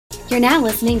You're now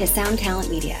listening to Sound Talent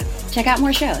Media. Check out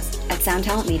more shows at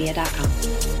soundtalentmedia.com.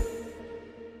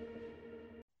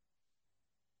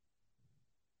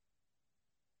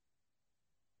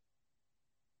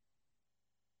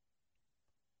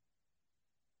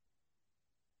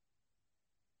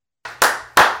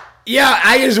 Yeah,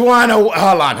 I just want to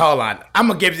hold on. I'm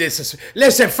gonna give this.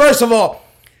 Listen, first of all,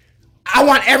 I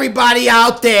want everybody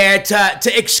out there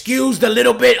to excuse the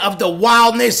little bit of the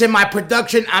wildness in my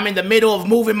production. I'm in the middle of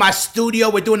moving my studio.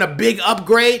 We're doing a big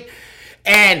upgrade,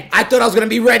 and I thought I was gonna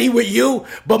be ready with you,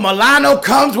 but Milano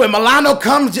comes. When Milano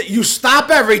comes, you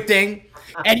stop everything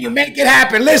and you make it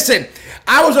happen. Listen,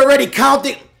 I was already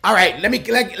counting. All right, let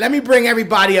me bring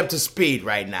everybody up to speed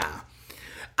right now.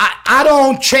 I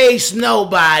don't chase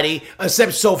nobody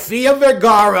except Sofia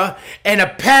Vergara and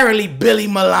apparently Billy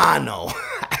Milano.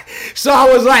 So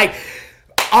I was like,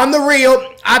 on the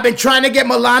real, I've been trying to get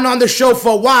Milano on the show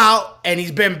for a while, and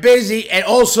he's been busy. And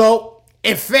also,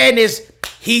 in fairness,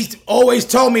 he's always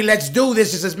told me, let's do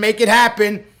this. Let's make it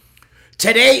happen.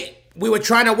 Today, we were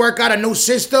trying to work out a new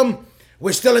system.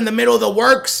 We're still in the middle of the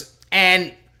works.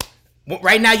 And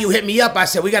right now, you hit me up. I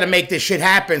said, we got to make this shit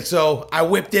happen. So I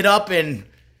whipped it up and...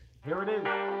 here it is.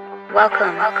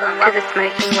 Welcome to the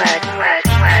Smoking Word.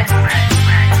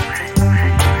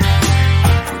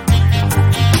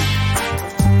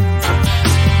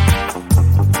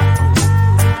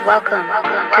 Welcome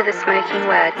to the Smoking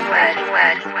Word.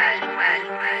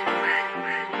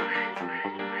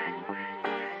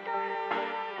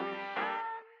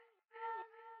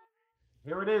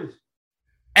 Here it is.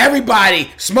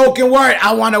 Everybody, Smoking Word,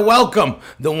 I want to welcome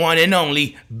the one and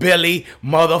only Billy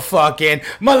motherfucking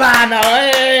Milano.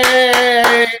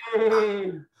 Hey!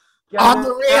 On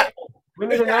the real. We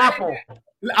need an apple.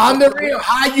 On the real,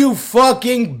 how you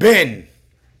fucking been?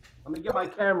 Let me get my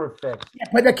camera fixed. Yeah,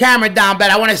 put the camera down, but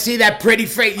I want to see that pretty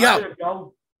face. Yo, There you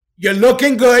go. you're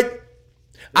looking good.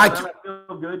 I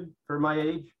feel good for my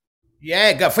age.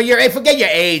 Yeah, good. Forget your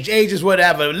age. Age is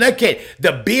whatever. Look at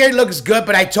the beard looks good,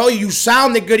 but I told you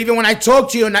sounded good even when I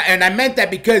talked to you, and I meant that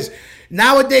because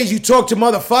nowadays you talk to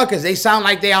motherfuckers, they sound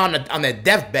like they are on their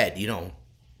deathbed, you know.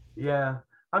 Yeah,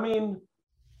 I mean,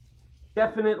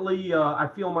 definitely, I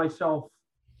feel myself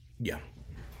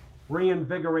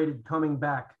reinvigorated coming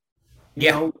back. You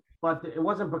know, but it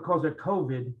wasn't because of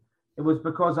COVID. It was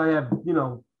because I have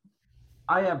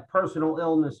personal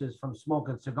illnesses from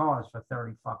smoking cigars for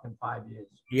 5 years.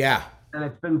 Yeah. And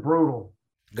it's been brutal.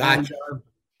 Gotcha.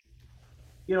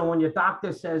 And, when your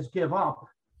doctor says give up,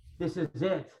 this is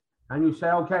it. And you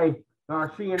say, okay,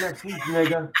 I'll see you next week,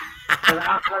 nigga. And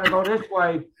I'm going to go this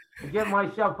way and get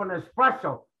myself an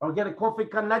espresso. Or get a coffee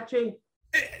con leche.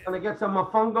 I'm going to get some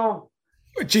mofongo.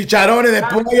 Chicharrones de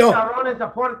pollo. Chicharrones de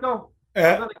Porto.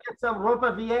 I'm going to get some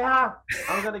ropa vieja.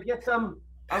 I'm going to get some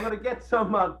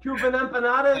Cuban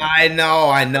empanadas. I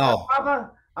know.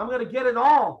 I'm going to get it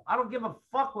all. I don't give a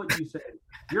fuck what you say.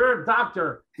 You're a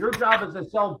doctor. Your job is to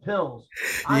sell pills.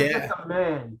 I'm just a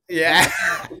man. Yeah.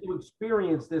 To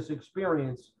experience this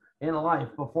experience in life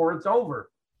before it's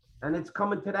over. And it's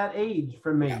coming to that age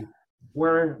for me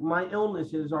where my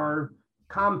illnesses are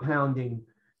compounding.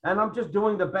 And I'm just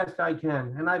doing the best I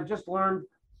can. And I've just learned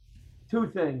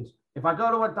two things. If I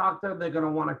go to a doctor, they're going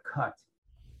to want to cut.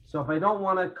 So if I don't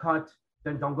want to cut,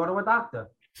 then don't go to a doctor.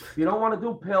 If you don't want to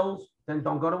do pills, then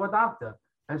don't go to a doctor.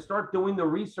 And start doing the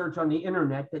research on the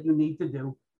internet that you need to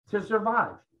do to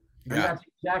survive. And that's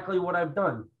exactly what I've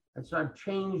done. And so I've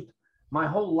changed my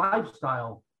whole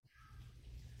lifestyle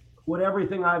with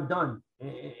everything I've done.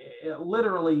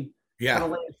 Literally, for the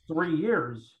last 3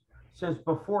 years, since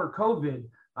before COVID,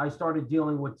 I started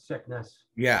dealing with sickness.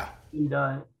 Yeah.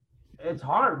 And it's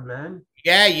hard, man.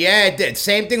 Yeah.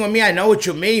 Same thing with me. I know what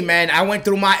you mean, man. I went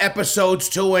through my episodes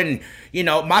too, and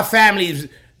my family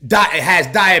has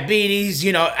diabetes.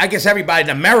 I guess everybody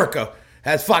in America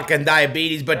has fucking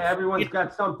diabetes, but everyone's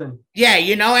got something. Yeah,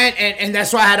 and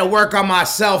that's why I had to work on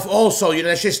myself also.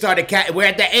 That shit started. We're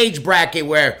at the age bracket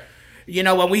where,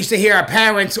 when we used to hear our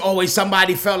parents always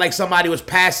somebody felt like somebody was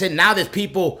passing. Now there's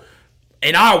people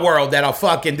in our world that are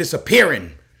fucking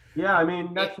disappearing. Yeah, I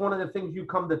mean, that's one of the things you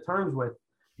come to terms with.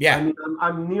 Yeah. I mean,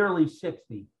 I'm nearly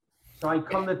 60. So I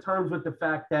come to terms with the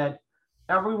fact that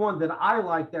everyone that I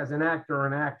liked as an actor or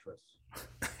an actress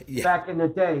back in the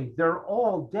day, they're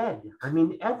all dead. I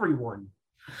mean, everyone.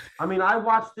 I mean, I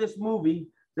watched this movie.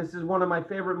 This is one of my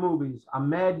favorite movies, A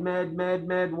Mad, Mad, Mad,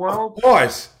 Mad World. Of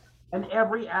course. And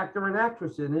every actor and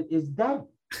actress in it is dead.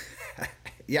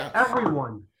 Yeah.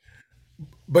 Everyone.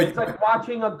 But it's like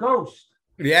watching a ghost.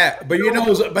 Yeah, but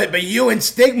but you and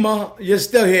Stigma, you're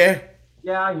still here.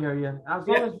 Yeah, I hear you. As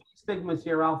long as Stigma's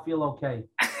here, I'll feel okay.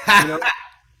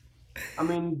 I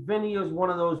mean, Vinny is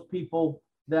one of those people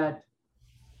that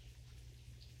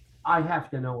I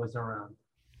have to know is around.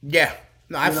 Yeah.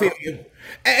 No, I You feel know, you.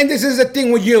 And this is the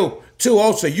thing with you too.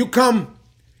 Also, you're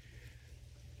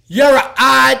an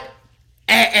odd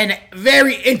and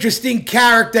very interesting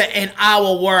character in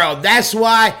our world. That's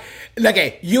why,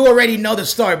 okay, you already know the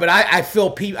story, but I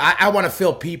feel people. I want to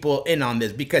fill people in on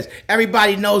this because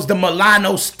everybody knows the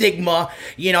Milano stigma.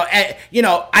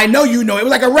 I know you know it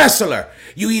was like a wrestler.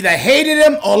 You either hated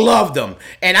him or loved him,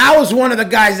 and I was one of the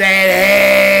guys that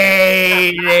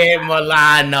hated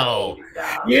Milano.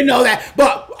 You know that,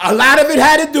 but a lot of it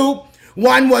had to do.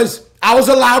 One was I was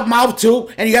a loudmouth too,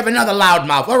 and you have another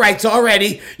loudmouth. All right, so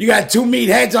already you got two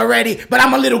meatheads already, but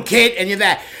I'm a little kid, and you're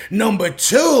that. Number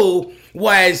two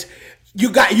was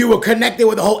you were connected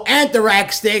with the whole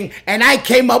anthrax thing, and I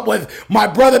came up with my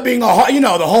brother being the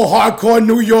whole hardcore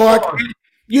New York,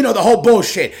 the whole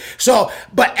bullshit. So,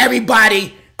 but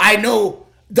everybody I know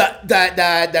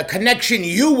the connection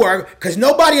you were, because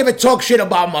nobody ever talked shit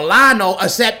about Milano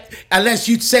except unless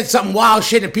you said something wild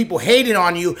shit and people hated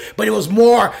on you, but it was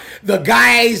more the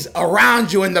guys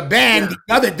around you in the band,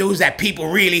 the other dudes that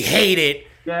people really hated.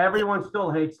 Yeah, everyone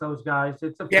still hates those guys.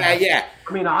 It's a fact. Yeah.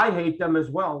 I mean, I hate them as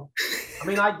well. I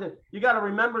mean, you got to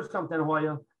remember something,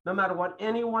 Hoya. No matter what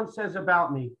anyone says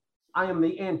about me, I am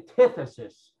the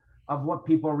antithesis of what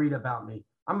people read about me.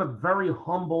 I'm a very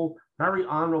humble, very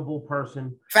honorable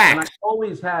person. Fact. And I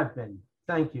always have been.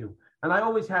 Thank you. And I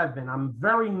always have been. I'm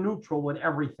very neutral with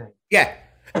everything. Yeah.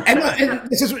 And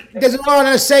there's a lot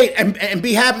to say, and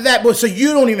behalf of that, but so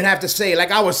you don't even have to say it,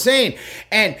 like I was saying.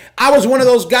 And I was one of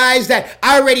those guys that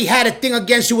I already had a thing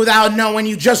against you without knowing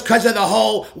you just because of the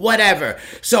whole whatever.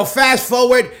 So fast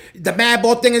forward, the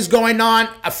Madball thing is going on.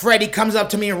 Freddie comes up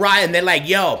to me and Ryan, and they're like,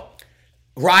 yo,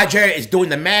 Roger is doing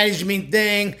the management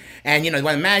thing, and when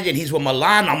the manager, he's with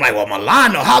Milano. I'm like, well,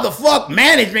 Milano, how the fuck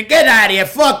management? Get out of here,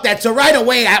 fuck that. So right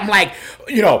away, I'm like,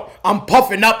 I'm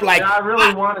puffing up like. Yeah, I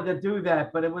really wanted to do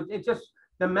that, but it just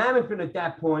the management at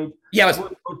that point. Yeah,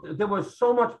 there was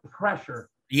so much pressure.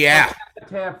 Yeah.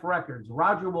 Epitaph Records.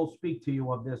 Roger will speak to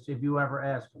you of this if you ever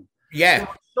ask him. Yeah. There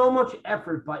was so much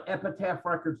effort by Epitaph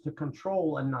Records to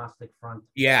control Agnostic Front.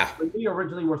 Yeah. When we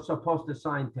originally were supposed to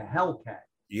sign to Hellcat.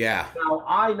 Yeah. Now,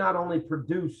 I not only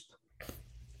produced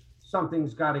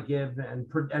Something's Gotta Give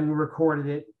and recorded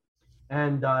it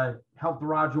and helped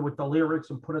Roger with the lyrics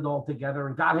and put it all together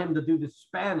and got him to do the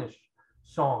Spanish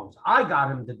songs. I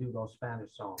got him to do those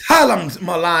Spanish songs. Tell him,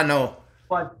 Milano.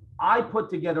 But I put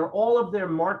together all of their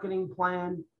marketing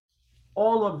plan,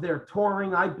 all of their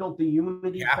touring. I built the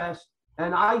Unity Fest,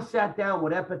 and I sat down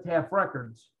with Epitaph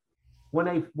Records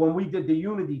when we did the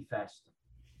Unity Fest.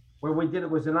 Where we did it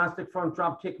was Agnostic Front,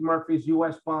 Dropkick Murphys,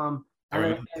 US Bomb,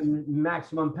 and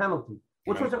Maximum Penalty,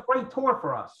 which was a great tour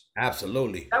for us.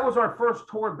 Absolutely. That was our first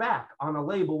tour back on a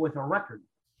label with a record.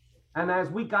 And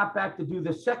as we got back to do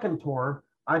the second tour,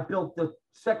 I built the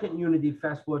second Unity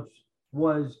Fest, which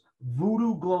was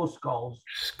Voodoo Glow Skulls,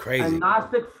 it's crazy,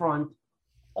 Agnostic Front,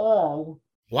 All,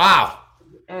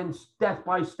 and Death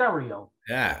by Stereo.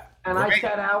 Yeah. And I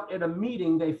sat out at a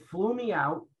meeting. They flew me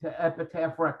out to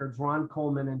Epitaph Records, Ron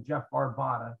Coleman and Jeff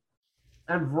Barbata.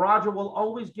 And Roger will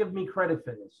always give me credit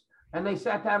for this. And they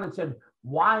sat down and said,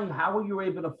 how are you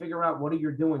able to figure out what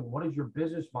you're doing? What is your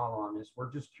business model on this?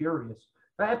 We're just curious.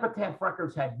 The Epitaph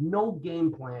Records had no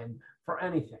game plan for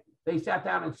anything. They sat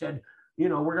down and said, we're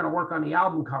going to work on the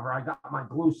album cover. I got my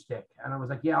glue stick. And I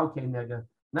was like, yeah, okay, nigga.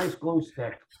 Nice glue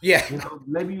stick. Yeah.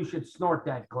 Maybe you should snort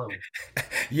that glue.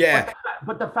 Yeah.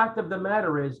 But the fact of the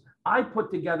matter is, I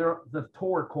put together the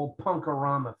tour called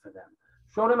Punkorama for them.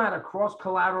 Showed them how to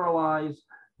cross-collateralize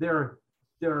their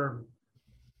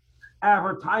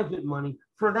advertisement money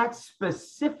for that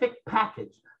specific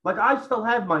package. Like, I still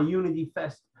have my Unity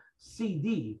Fest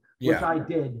CD, which I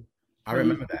did. I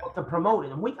remember that. To promote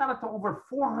it. And we got it to over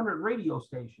 400 radio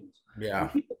stations. Yeah.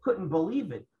 And people couldn't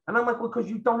believe it. And I'm like, well, because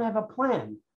you don't have a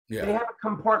plan. Yeah. They have it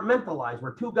compartmentalized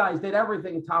where two guys did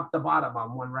everything top to bottom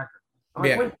on one record. I'm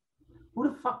like, wait, who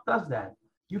the fuck does that?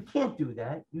 You can't do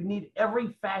that. You need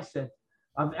every facet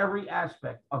of every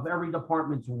aspect of every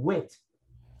department's wit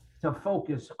to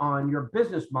focus on your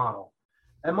business model.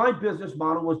 And my business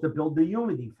model was to build the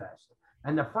Unity Fest.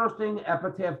 And the first thing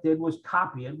Epitaph did was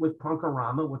copy it with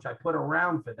Punkorama, which I put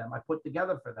around for them. I put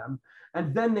together for them.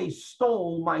 And then they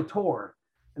stole my tour.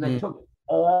 And they took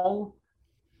all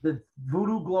the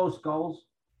Voodoo Glow Skulls,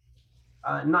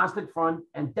 Agnostic Front,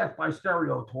 and Death by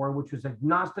Stereo tour, which was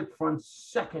Agnostic Front's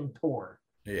second tour.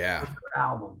 Yeah.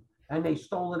 Album. And they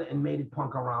stole it and made it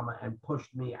Punkorama and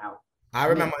pushed me out. I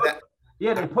remember that.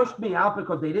 Yeah, they pushed me out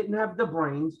because they didn't have the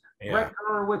brains. Yeah. Brett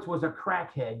Gurewitz was a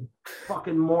crackhead,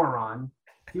 fucking moron.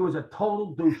 He was a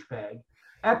total douchebag.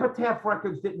 Epitaph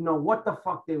Records didn't know what the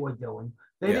fuck they were doing.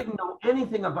 They didn't know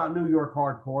anything about New York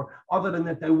hardcore other than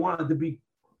that they wanted to be,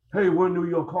 hey, we're New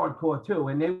York hardcore too.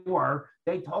 And they were.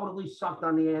 They totally sucked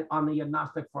on the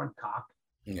agnostic front cock.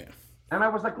 Yeah. And I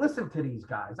was like, listen to these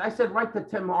guys. I said, right to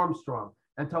Tim Armstrong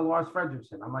and to Lars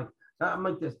Fredrickson. I'm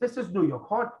like this. This is New York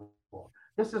hardcore.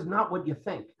 This is not what you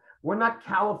think. We're not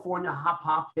California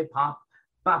hop, hip hop,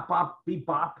 bop, bop, beep,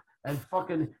 bop, and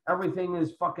fucking everything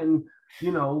is fucking,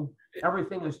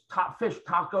 everything is top fish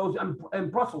tacos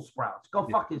and Brussels sprouts. Go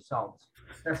fuck yourselves.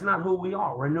 That's not who we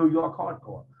are. We're New York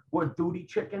hardcore. We're duty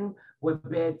chicken. We're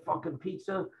bad fucking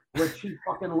pizza. We're cheap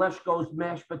fucking Leshko's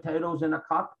mashed potatoes in a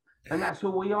cup. And that's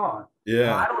who we are.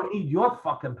 Yeah. I don't need your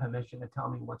fucking permission to tell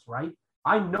me what's right.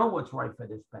 I know what's right for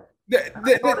this band.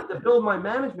 I started to build my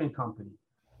management company.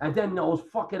 And then those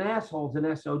fucking assholes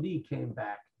in SOD came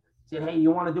back. Said, hey, you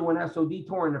want to do an SOD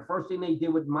tour? And the first thing they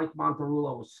did with Mike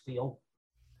Monterulo was steal.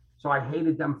 So I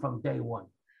hated them from day one.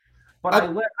 But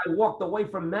I walked away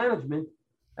from management,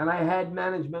 and I had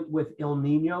management with Il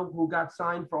Nino, who got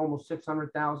signed for almost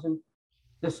 $600,000.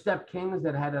 The Step Kings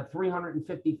that had a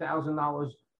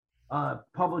 $350,000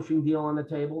 publishing deal on the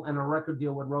table and a record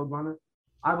deal with Roadrunner.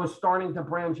 I was starting to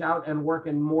branch out and work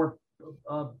in more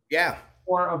of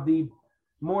the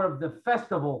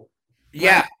festival.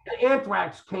 Yeah. The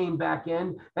Anthrax came back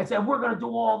in and said, we're going to do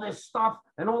all this stuff.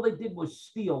 And all they did was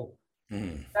steal.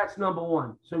 That's number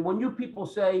one. So when you people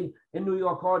say in New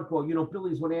York hardcore,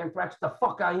 Billy's with Anthrax, the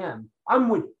fuck I am. I'm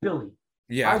with Billy.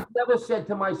 Yeah. I've never said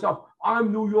to myself,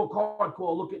 I'm New York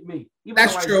hardcore, look at me. Even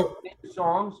That's true.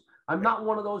 Songs. I'm not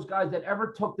one of those guys that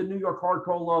ever took the New York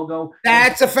hardcore logo.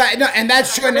 That's a fact. No, and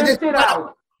that's true. And this is what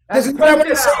I want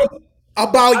to say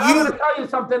about you. I'm going to tell you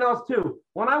something else, too.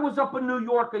 When I was up in New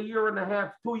York 2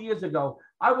 years ago,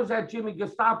 I was at Jimmy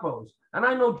Gestapo's. And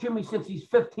I know Jimmy since he's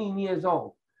 15 years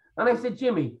old. And I said,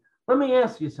 Jimmy, let me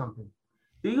ask you something.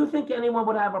 Do you think anyone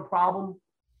would have a problem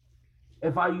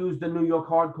if I used the New York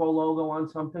hardcore logo on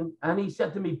something? And he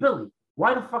said to me, Billy,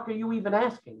 why the fuck are you even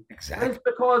asking? Exactly. And it's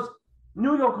because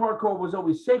New York hardcore was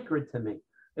always sacred to me.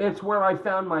 It's where I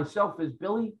found myself as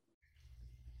Billy.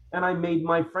 And I made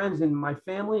my friends and my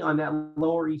family on that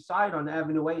Lower East Side on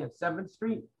Avenue A and 7th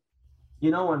Street,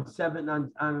 on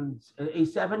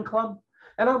A7 Club.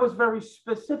 And I was very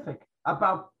specific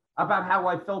about how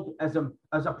I felt as a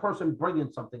person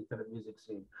bringing something to the music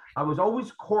scene. I was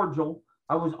always cordial.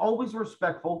 I was always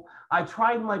respectful. I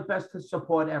tried my best to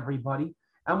support everybody.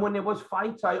 And when there was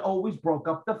fights, I always broke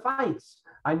up the fights.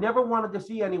 I never wanted to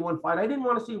see anyone fight. I didn't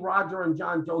want to see Roger and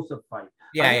John Joseph fight.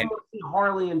 I didn't want to see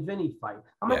Harley and Vinny fight.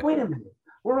 I'm like, wait a minute.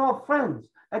 We're all friends.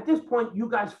 At this point, you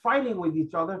guys fighting with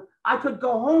each other, I could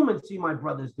go home and see my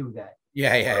brothers do that.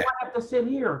 I have to sit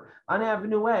here on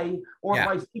Avenue A or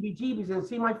by CBGB's and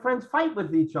see my friends fight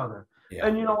with each other.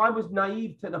 And, I was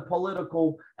naive to the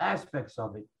political aspects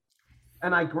of it.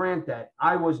 And I grant that.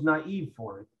 I was naive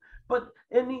for it. But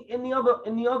in the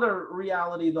other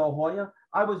reality, though, Hoya,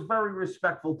 I was very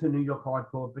respectful to New York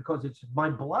hardcore because it's my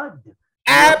blood.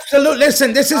 Absolutely.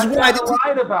 Listen, this is why I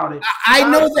lied about it. I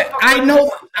know that.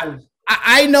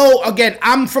 I know, again,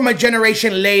 I'm from a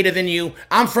generation later than you.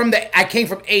 I came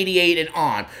from 88 and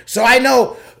on. So I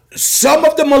know some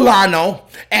of the Milano,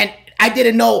 and I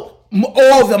didn't know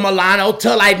all of the Milano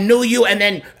till I knew you. And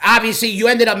then obviously you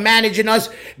ended up managing us.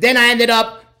 Then I ended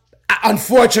up,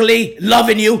 unfortunately,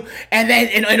 loving you, and then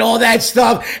and all that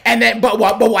stuff, and then but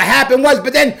what happened was,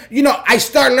 I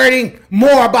started learning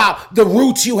more about the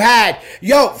roots you had,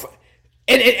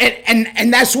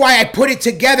 and that's why I put it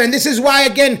together, and this is why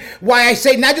I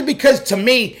say, not just because to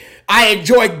me I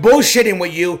enjoyed bullshitting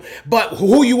with you, but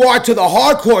who you are to the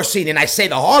hardcore scene, and I say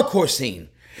the hardcore scene.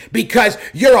 Because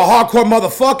you're a hardcore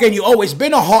motherfucker and you always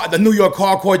been the New York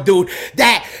hardcore dude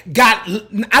that got,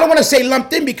 I don't want to say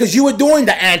lumped in because you were doing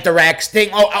the Anthrax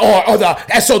thing or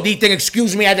the SOD thing,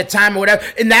 excuse me, at the time or whatever.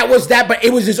 And that was that, but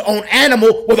it was his own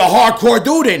animal with a hardcore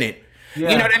dude in it. Yeah.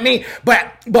 You know what I mean?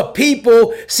 But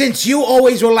people, since you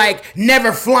always were like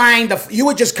never flying, you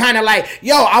were just kind of like,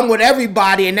 I'm with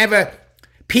everybody, and never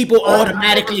people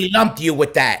automatically lumped you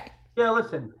with that. Yeah,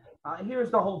 listen, here's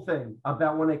the whole thing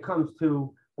about when it comes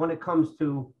to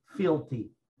fealty,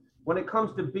 when it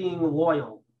comes to being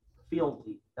loyal,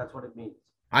 fealty, that's what it means.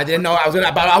 I didn't know. I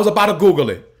was about to Google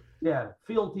it. Yeah,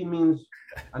 fealty means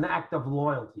an act of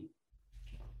loyalty,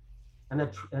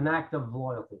 an act of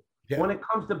loyalty. Yeah. When it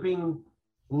comes to being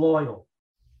loyal,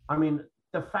 I mean,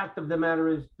 the fact of the matter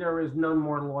is there is none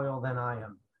more loyal than I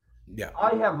am. Yeah,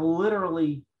 I have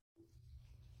literally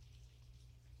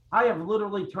I have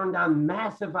literally turned down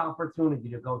massive opportunity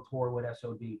to go tour with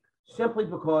SOD simply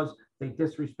because they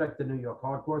disrespect the New York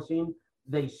hardcore scene.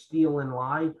 They steal and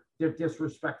lie. They're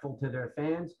disrespectful to their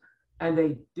fans.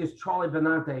 And this Charlie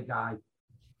Benante guy,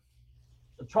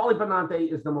 Charlie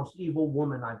Benante is the most evil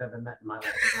woman I've ever met in my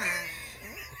life.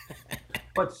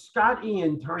 But Scott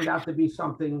Ian turned out to be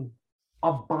something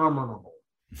abominable,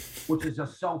 which is a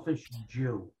selfish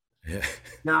Jew. Yeah.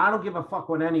 Now, I don't give a fuck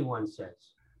what anyone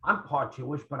says. I'm part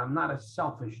Jewish, but I'm not a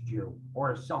selfish Jew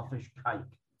or a selfish kike.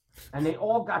 And they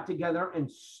all got together and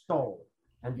stole.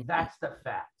 And that's the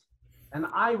fact. And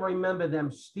I remember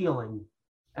them stealing.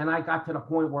 And I got to the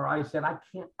point where I said, I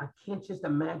can't just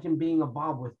imagine being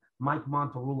involved with Mike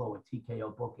Monterulo at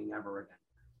TKO Booking ever again.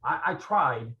 I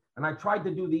tried, and I tried to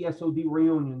do the SOD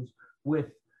reunions with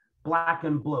Black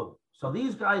and Blue. So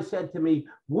these guys said to me,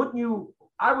 wouldn't you,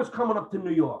 I was coming up to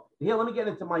New York. Here, let me get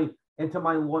into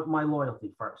my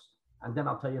loyalty first. And then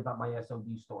I'll tell you about my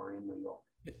SOD story in New York.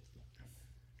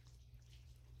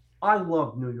 I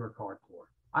love New York hardcore.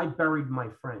 I buried my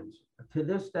friends. To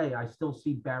this day, I still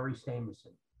see Barry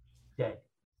Stamison dead.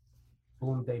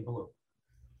 Bloom Day Blue.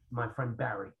 My friend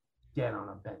Barry dead on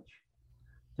a bench.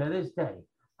 To this day,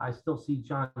 I still see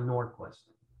John Norquist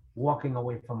walking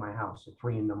away from my house at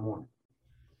 3 a.m.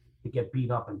 to get beat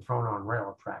up and thrown on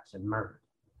rail tracks and murdered.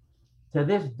 To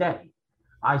this day,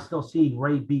 I still see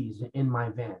Ray B's in my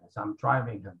van as I'm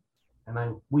driving him,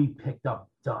 and we picked up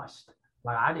dust.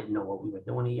 Like, I didn't know what we were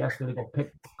doing. He asked me to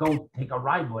go take a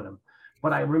ride with him.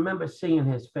 But I remember seeing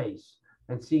his face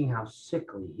and seeing how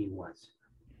sickly he was.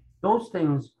 Those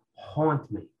things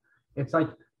haunt me. It's like,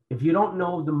 if you don't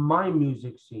know my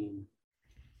music scene,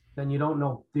 then you don't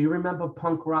know. Do you remember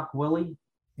Punk Rock Willie?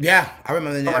 Yeah, I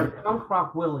remember the name. Punk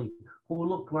Rock Willie, who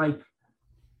looked like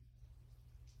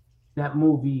that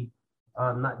movie,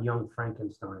 not Young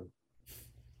Frankenstein.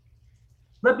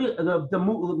 The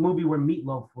movie where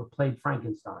Meatloaf played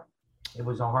Frankenstein. It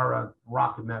was a horror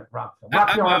Rocky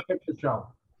Horror Picture Show.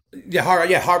 Yeah,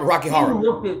 Rocky Horror. He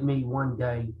looked at me one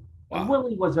day. Wow.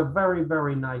 Willie was a very,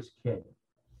 very nice kid.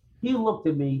 He looked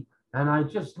at me, and I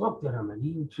just looked at him, and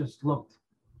he just looked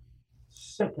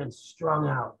sick and strung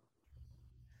out.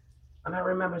 And I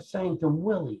remember saying to him,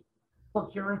 Willie,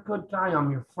 look, you're a good guy. I'm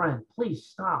your friend. Please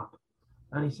stop.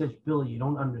 And he says, Billy, you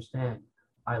don't understand.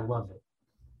 I love it.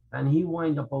 And he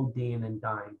wound up ODing and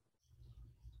dying.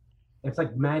 It's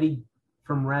like Matty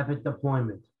from Rapid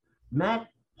Deployment. Matt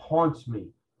haunts me.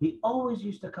 He always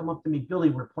used to come up to me, Billy,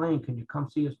 we're playing. Can you come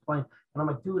see us play? And I'm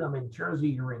like, dude, I'm in Jersey.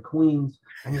 You're in Queens,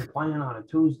 and you're playing on a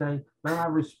Tuesday. Man, I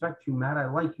respect you, Matt. I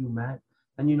like you, Matt.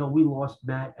 And, you know, we lost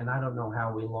Matt, and I don't know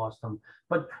how we lost him.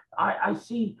 But I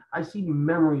see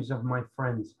memories of my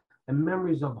friends and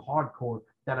memories of hardcore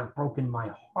that have broken my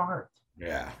heart.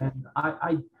 Yeah.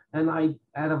 And I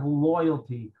out of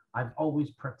loyalty, I've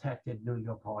always protected New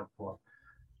York hardcore.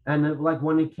 And like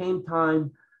when it came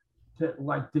time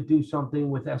to do something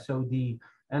with SOD,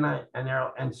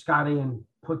 and Scotty and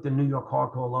put the New York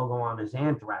hardcore logo on his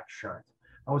Anthrax shirt,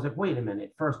 I was like, wait a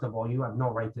minute. First of all, you have no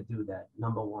right to do that.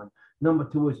 Number one. Number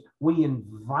two is we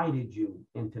invited you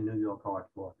into New York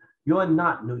hardcore. You're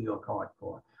not New York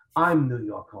hardcore. I'm New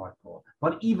York hardcore.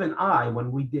 But even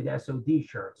when we did SOD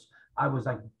shirts, I was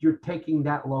like, you're taking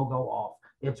that logo off.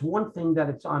 It's one thing that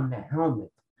it's on the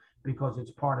helmet because it's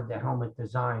part of the helmet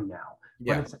design now.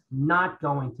 Yeah. But it's not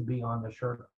going to be on the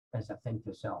shirt as a thing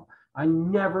to sell. I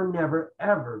never,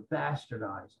 ever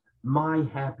bastardized my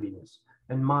happiness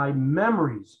and my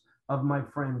memories of my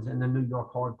friends in the New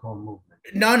York hardcore movement.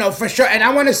 No, for sure. And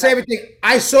I want to say everything.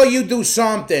 I saw you do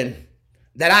something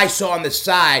that I saw on the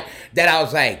side that I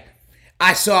was like,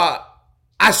 I saw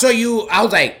you, I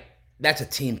was like, that's a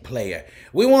team player.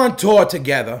 We were on tour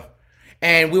together,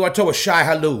 and we were on tour with Shai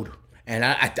Halud. And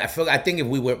I think if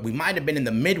we might have been in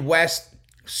the Midwest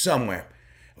somewhere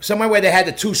where they had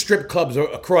the two strip clubs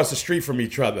across the street from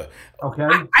each other. Okay.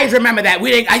 I just remember that.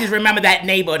 I just remember that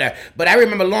neighborhood. But I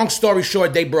remember, long story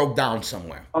short, they broke down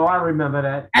somewhere. Oh, I remember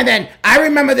that. And then I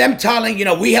remember them telling,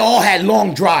 we all had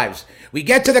long drives. We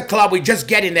get to the club, we just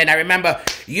get in there. And I remember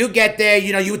you get there,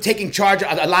 you were taking charge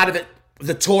of a lot of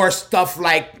the tour stuff,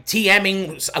 like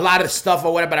TMing a lot of the stuff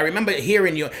or whatever. But I remember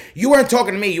hearing you weren't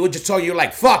talking to me. You were just talking, you were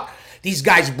like, fuck, these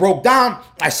guys broke down.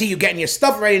 I see you getting your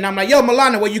stuff ready. And I'm like, yo,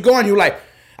 Milano, where you going? You were like,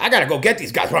 I got to go get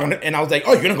these guys. And I was like,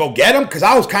 oh, you're going to go get them? Because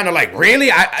I was kind of like,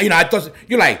 really? I thought,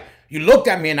 you looked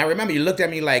at me, and I remember you looked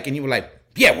at me like, and you were like,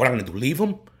 yeah, what I'm going to do, leave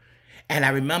them? And I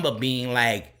remember being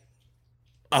like,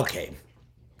 okay,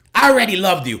 I already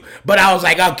loved you, but I was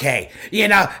like, okay,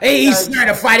 he's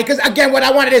certified. Because again, what I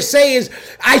wanted to say is,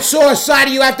 I saw a side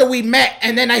of you after we met,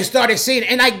 and then I started seeing it,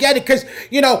 and I get it because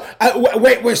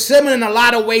we're similar in a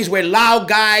lot of ways. We're loud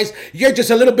guys. You're just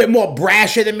a little bit more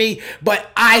brasher than me,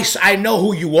 but I know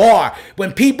who you are.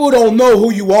 When people don't know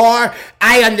who you are,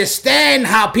 I understand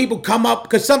how people come up,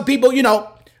 because some people,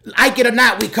 like it or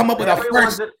not, we come up with a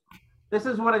first. This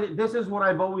is what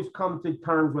I've always come to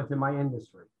terms with in my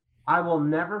industry. I will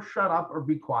never shut up or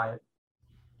be quiet.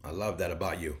 I love that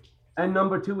about you. And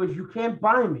number two is, you can't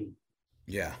buy me.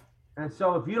 Yeah. And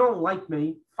so if you don't like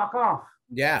me, fuck off.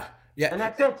 Yeah. Yeah. And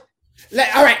that's it.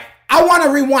 All right. I want to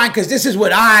rewind, because this is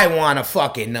what I want to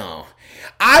fucking know.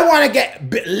 I want to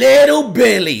get little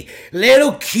Billy,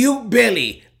 little cute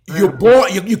Billy. You're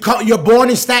born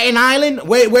in Staten Island?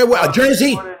 Where?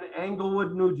 Jersey? Born in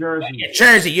Englewood, New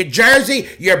Jersey. You're Jersey.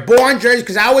 You're born Jersey,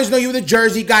 because I always know you were the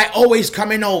Jersey guy, always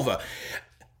coming over.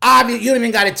 Obviously, you don't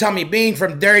even got to tell me, being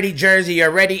from dirty Jersey,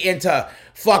 you're already into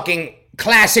fucking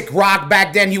classic rock.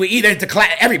 Back then, you were either into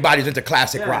everybody's into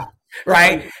classic rock,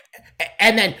 right?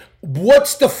 And then,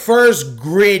 what's the first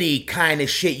gritty kind of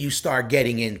shit you start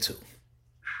getting into?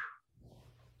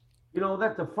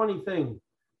 That's a funny thing.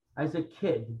 As a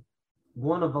kid,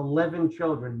 one of 11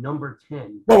 children, number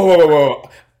 10. Whoa.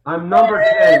 I'm number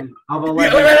 10 of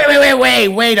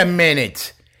 11. Wait a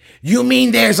minute. You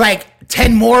mean there's like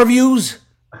 10 more of yous?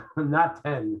 Not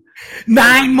 10.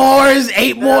 9 more?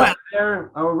 8 more?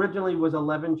 There originally was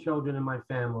 11 children in my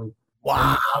family.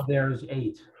 Wow. Now there's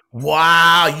 8.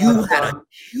 Wow, you had a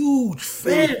huge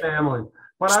family.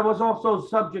 But I was also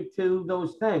subject to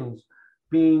those things,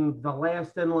 being the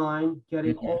last in line,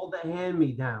 getting all the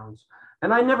hand-me-downs.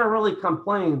 And I never really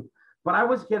complained, but I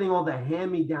was getting all the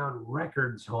hand-me-down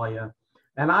records, Hoya.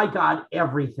 And I got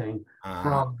everything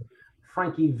from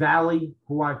Frankie Valli,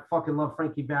 who I fucking love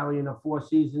Frankie Valli in the Four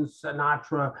Seasons,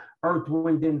 Sinatra, Earth,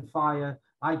 Wind, and Fire.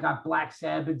 I got Black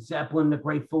Sabbath, Zeppelin, The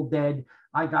Grateful Dead.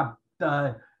 I got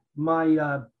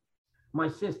my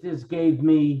sisters gave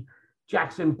me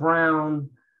Jackson Browne,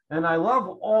 and I love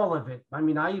all of it. I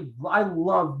mean, I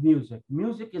love music.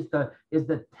 Music is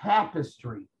the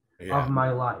tapestry of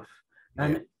my life,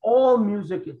 and all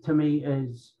music to me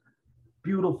is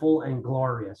beautiful and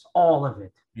glorious. All of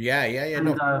it. Yeah.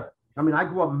 And, I mean, I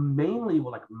grew up mainly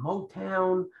with like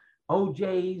Motown,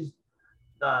 OJ's,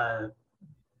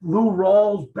 Lou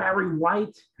Rawls, Barry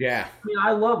White. Yeah. I mean,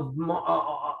 I love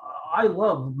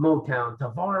Motown,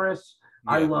 Tavares.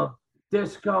 Yeah. I love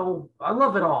disco. I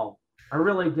love it all. I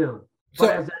really do.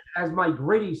 But as my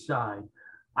gritty side,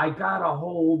 I got a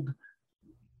hold.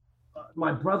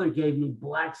 My brother gave me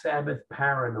Black Sabbath,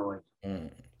 Paranoid,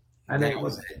 and it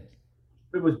was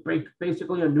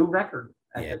basically a new record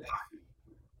at the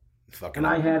time. And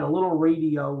I had a little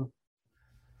radio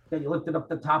that you lifted up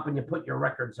the top and you put your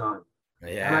records on.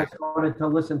 Yeah. And I started to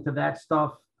listen to that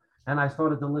stuff, and I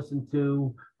started to listen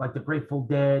to like the Grateful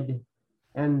Dead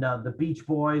and the Beach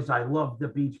Boys. I love the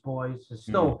Beach Boys. It's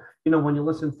still, when you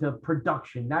listen to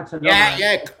production, that's another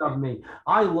aspect of me.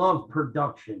 I love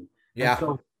production. Yeah. And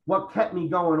so what kept me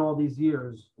going all these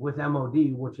years with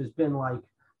MOD, which has been like,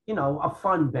 a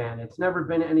fun band. It's never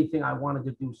been anything I wanted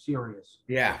to do serious.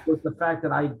 Yeah. Was the fact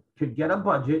that I could get a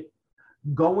budget,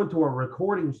 go into a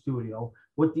recording studio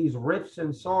with these riffs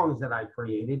and songs that I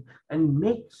created and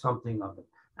make something of it.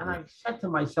 And I said to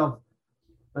myself,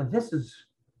 this is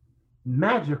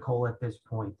magical at this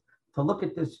point, to look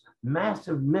at this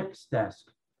massive mix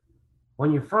desk.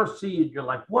 When you first see it, you're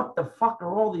like, what the fuck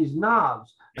are all these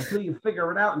knobs? Until you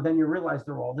figure it out, and then you realize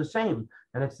they're all the same.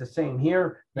 And it's the same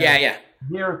here.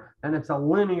 Here, and it's a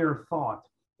linear thought,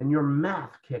 and your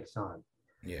math kicks on.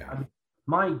 Yeah. I mean,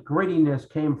 my grittiness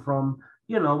came from,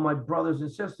 my brothers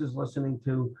and sisters listening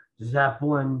to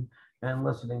Zeppelin and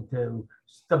listening to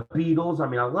the Beatles. I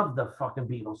mean, I love the fucking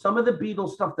Beatles. Some of the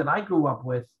Beatles stuff that I grew up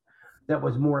with that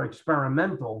was more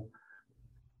experimental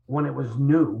when it was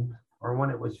new, or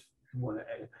when it was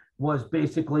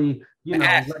basically,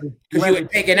 because you were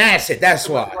taking acid, that's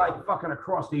why. Like fucking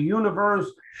Across the Universe,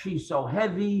 She's So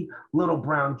Heavy, Little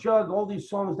Brown Jug, all these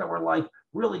songs that were like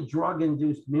really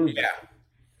drug-induced music. Yeah.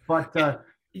 But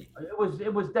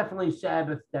it was definitely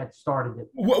Sabbath that started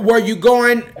it. Were you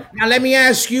going, now let me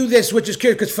ask you this, which is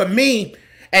curious, because for me,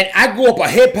 and I grew up a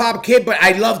hip-hop kid, but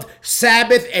I loved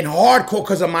Sabbath and hardcore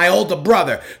because of my older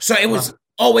brother. So it was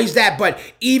always that. But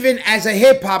even as a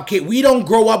hip-hop kid, we don't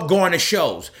grow up going to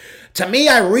shows. To me,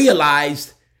 I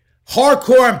realized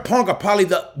hardcore and punk are probably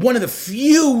one of the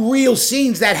few real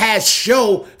scenes that has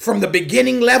show from the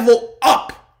beginning level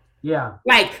up. Yeah.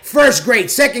 Like first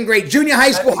grade, second grade, junior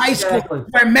high school,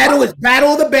 where metal is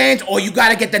battle of the bands, or you got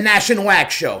to get the National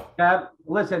Act show.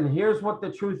 Listen, here's what the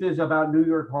truth is about New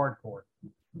York hardcore.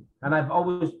 And I've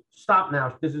always stopped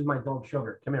now. This is my dog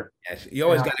Sugar. Come here. Yes, you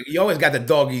always got the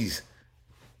doggies.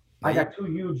 I got 2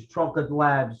 huge chocolate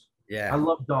labs. Yeah. I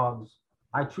love dogs.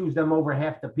 I choose them over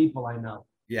half the people I know.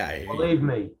 Yeah. Believe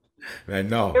me. I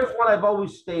know. Here's what I've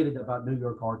always stated about New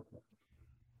York hardcore.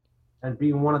 And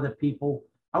being one of the people,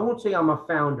 I won't say I'm a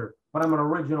founder, but I'm an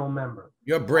original member.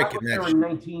 You're breaking that. I was there in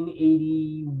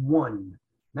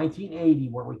 1980,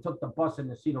 where we took the bus in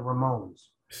to see the Ramones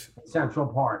in Central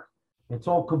Park. It's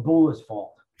all Kabula's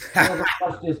fault.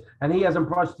 And he hasn't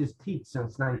brushed his teeth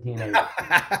since 1980.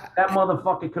 That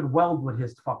motherfucker could weld with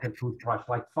his fucking toothbrush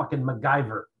like fucking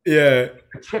MacGyver. Yeah.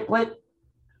 A chiclet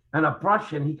and a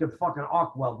brush, and he could fucking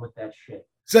arc weld with that shit.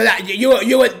 So that you were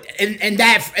and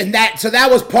that so that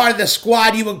was part of the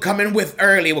squad you were coming with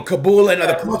early with Kabula and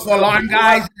the Proof Alarm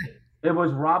guys. It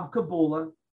was Rob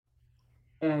Kabula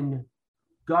and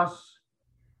Gus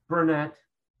Burnett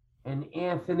and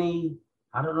Anthony.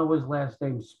 I don't know his last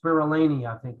name. Spirulani,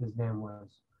 I think his name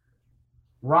was.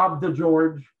 Rob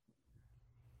DeGeorge.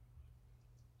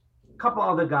 A couple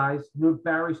other guys.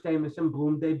 Barry Stamos and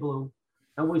Bloom Day Blue.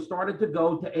 And we started to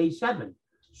go to A7.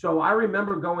 So I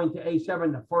remember going to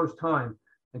A7 the first time.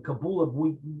 And Kabula,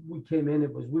 we came in,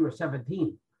 we were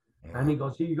 17. And he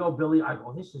goes, here you go, Billy. I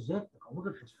go, this is it. Look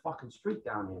at this fucking street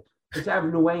down here. It's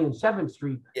Avenue A and 7th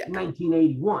Street,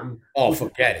 1981. Oh,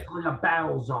 forget it. Like a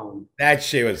battle zone. That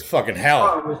shit was fucking hell.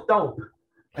 Oh, it was dope.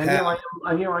 And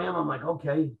here I am. I'm like,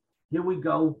 okay, here we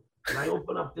go. And I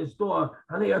open up this door,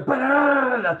 and they go,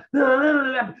 and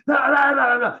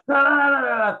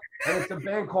it's a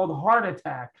band called Heart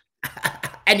Attack.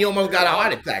 And you almost got a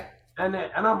heart attack. And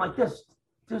I'm like, this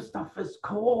stuff is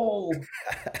cool.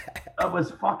 I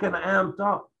was fucking amped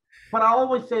up. But I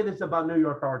always say this about New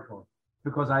York hardcore,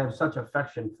 because I have such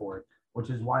affection for it, which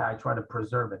is why I try to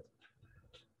preserve it.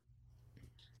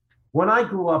 When I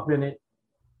grew up in it,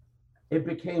 it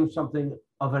became something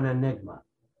of an enigma.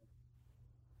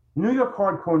 New York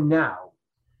hardcore now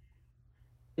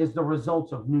is the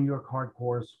results of New York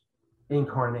hardcore's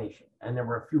incarnation. And there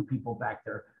were a few people back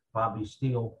there, Bobby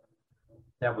Steele,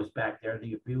 that was back there,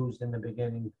 The Abused in the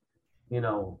beginning,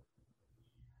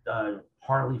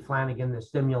 Harley Flanagan, the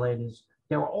Stimulators.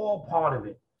 They were all part of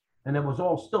it. And it was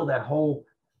all still that whole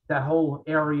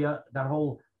area, that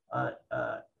whole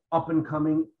up and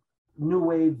coming new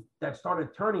wave that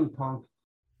started turning punk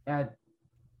at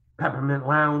Peppermint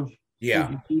Lounge.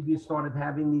 Yeah. TV started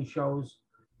having these shows,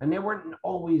 and they weren't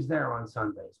always there on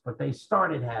Sundays, but they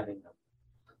started having them.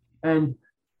 And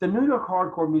the New York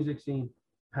hardcore music scene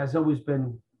has always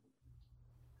been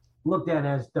looked at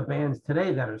as the bands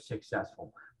today that are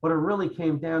successful. What it really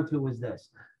came down to is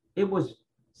this. It was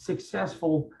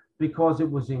successful because it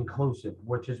was inclusive,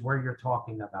 which is where you're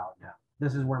talking about now.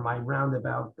 This is where my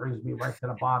roundabout brings me right to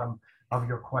the bottom of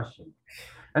your question.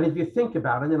 And if you think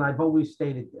about it, and I've always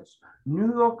stated this,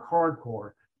 New York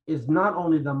hardcore is not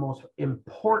only the most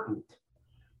important,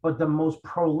 but the most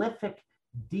prolific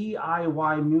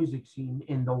DIY music scene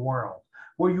in the world,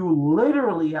 where you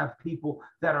literally have people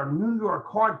that are New York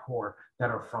hardcore that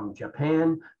are from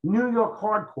Japan, New York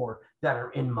hardcore that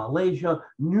are in Malaysia,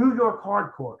 New York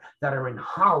hardcore that are in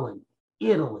Holland,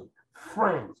 Italy,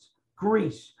 France,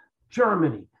 Greece,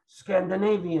 Germany,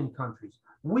 Scandinavian countries.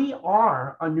 We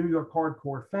are a New York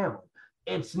hardcore family.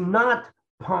 It's not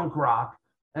punk rock,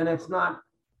 and it's not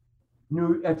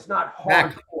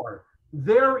hardcore.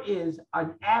 There is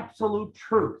an absolute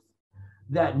truth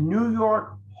that New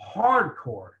York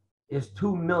hardcore is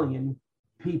 2 million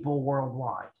people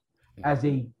worldwide. As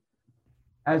a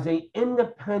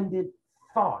independent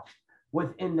thought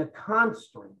within the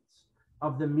constraints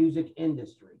of the music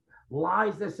industry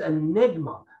lies this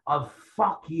enigma of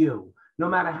fuck you. No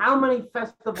matter how many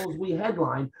festivals we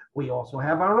headline, we also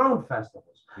have our own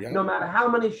festivals. Yep. No matter how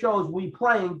many shows we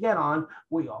play and get on,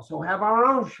 we also have our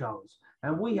own shows.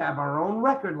 And we have our own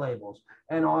record labels.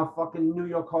 And our fucking New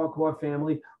York hardcore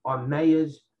family are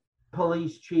mayors,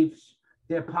 police chiefs,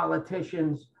 they're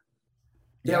politicians,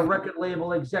 they're record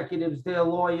label executives, they're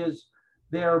lawyers,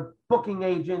 they're booking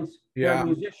agents, they're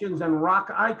musicians and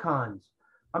rock icons.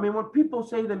 I mean, when people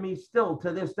say to me still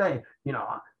to this day,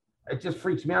 it just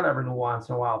freaks me out every once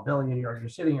in a while, Billy, you're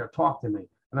sitting here, talk to me.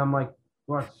 And I'm like,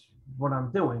 well, that's what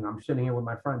I'm doing. I'm sitting here with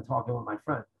my friend, talking with my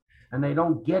friend. And they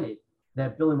don't get it,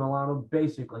 that Billy Milano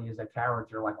basically is a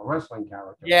character, like a wrestling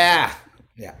character. Yeah.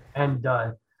 And,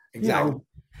 exactly.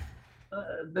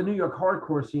 The New York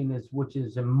hardcore scene which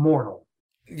is immortal.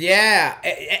 Yeah,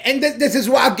 and this is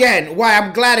why again why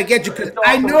I'm glad to get you, because It's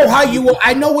I also know how you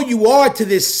I know what you are to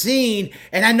this scene,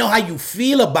 and I know how you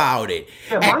feel about it.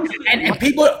 yeah, And mine's and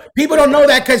people don't know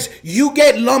that because you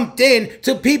get lumped in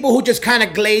to people who just kind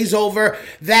of glaze over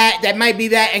that might be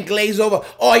that and glaze over.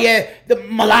 Oh yeah, the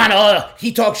Milano,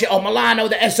 he talks shit. Oh Milano,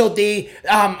 the SOD,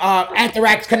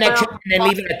 Anthrax connection, around and then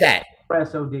leave it at that. for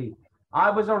SOD. I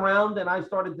was around and I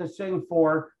started to sing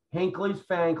for Hinckley's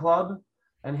fan club,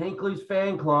 and Hinckley's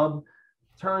fan club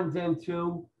turned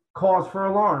into Cause for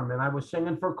Alarm, and I was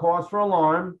singing for Cause for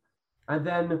Alarm, and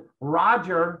then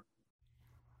Roger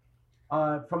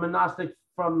from Agnostic,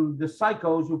 from the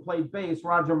Psychos who played bass,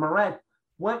 Roger Moret,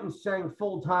 went and sang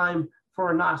full time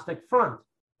for Agnostic Front,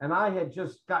 and I had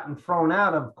just gotten thrown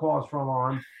out of Cause for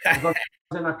Alarm because I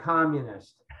wasn't a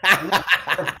communist.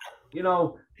 And you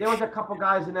know, there was a couple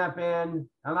guys in that band,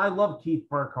 and I love Keith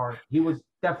Burkhart. He was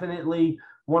definitely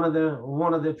one of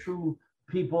the true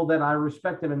people that I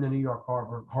respected in the New York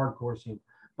hardcore scene.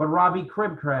 But Robbie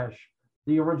Cribcrash,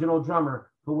 the original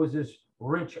drummer, who was this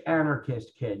rich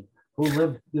anarchist kid who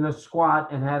lived in a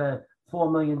squat and had a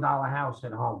 $4 million house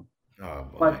at home. Oh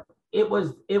boy. But it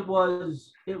was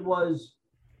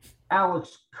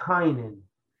Alex Kynan,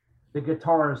 the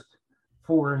guitarist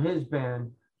for his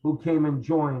band, who came and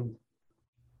joined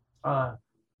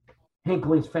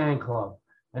Hinckley's fan club.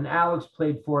 And Alex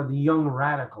played for the Young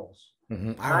Radicals.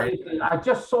 I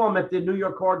just saw him at the New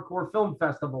York Hardcore Film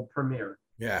Festival premiere.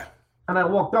 Yeah. And I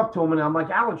walked up to him and I'm like,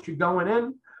 Alex, you going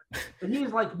in? And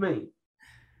he's like me.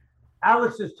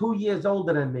 Alex is 2 years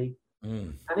older than me.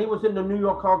 And he was in the New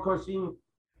York hardcore scene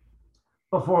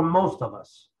before most of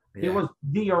us. Yeah. He was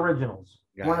the originals,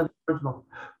 one of the originals.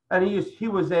 And he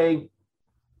was a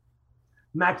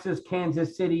Max's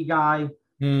Kansas City guy.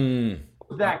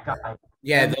 That guy.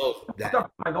 Yeah,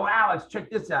 I go, Alex, check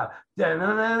this out. He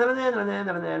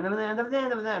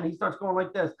starts going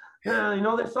like this. You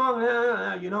know this song?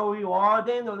 You know who you are.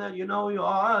 You know who you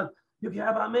are. You care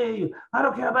about me. I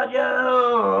don't care about you.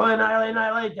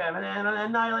 Annihilate them.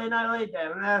 Annihilate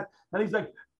them. And he's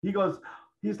like,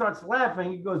 he starts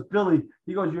laughing. He goes, Billy,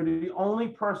 you're the only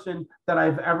person that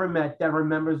I've ever met that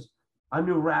remembers a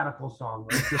New Radical song.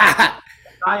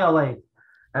 Annihilate.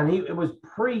 And it was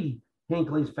pre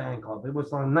Hinckley's fan club. It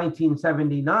was on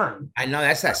 1979. I know,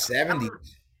 that's that 70s.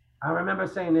 I remember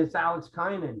saying, it's Alex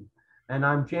Kynan, and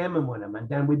I'm jamming with him. And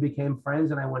then we became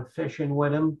friends, and I went fishing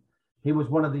with him. He was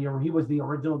the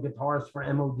original guitarist for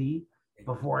MOD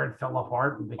before it fell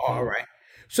apart and became. All right.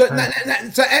 So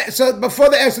before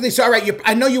the SOD, so all right,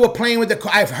 I know you were playing with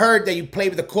I've heard that you played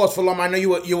with the Cause for Alarm. I know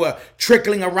you were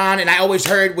trickling around, and I always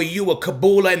heard where you were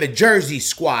Kabula and the Jersey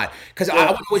Squad, because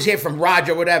I would always hear from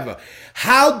Roger, whatever.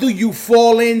 How do you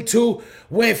fall into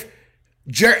with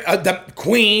the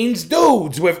Queens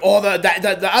dudes, with all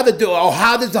the other dudes, or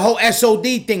how does the whole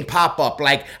SOD thing pop up?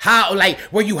 Like how, like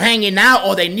were you hanging out,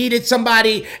 or they needed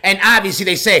somebody, and obviously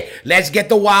they say, let's get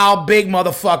the wild big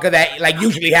motherfucker that like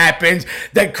usually happens,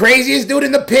 the craziest dude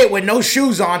in the pit with no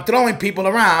shoes on, throwing people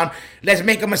around. Let's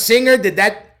make him a singer.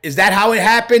 Is that how it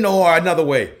happened, or another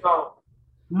way?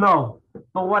 No.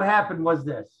 But what happened was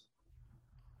this.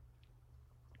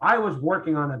 I was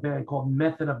working on a band called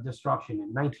Method of Destruction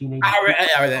in 1980.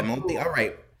 All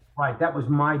right. Right, that was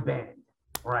my band.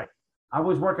 Right. I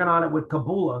was working on it with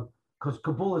Kabula, because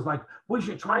Kabula's like, we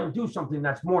should try and do something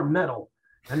that's more metal.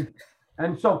 And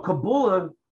so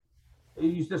Kabula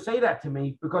used to say that to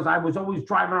me because I was always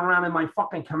driving around in my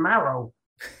fucking Camaro.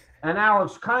 And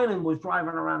Alex Kynan was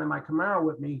driving around in my Camaro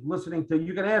with me, listening to,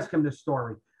 you can ask him this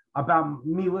story about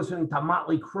me listening to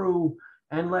Motley Crue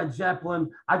and Led Zeppelin.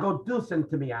 I go, listen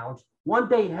to me, Alex. One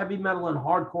day, heavy metal and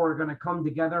hardcore are going to come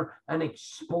together and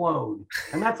explode.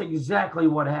 And that's exactly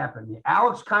what happened.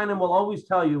 Alex Kynan will always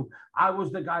tell you, I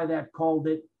was the guy that called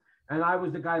it, and I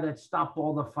was the guy that stopped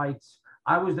all the fights.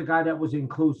 I was the guy that was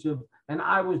inclusive, and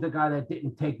I was the guy that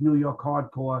didn't take New York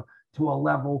hardcore to a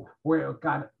level where it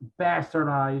got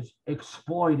bastardized,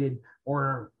 exploited,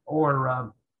 or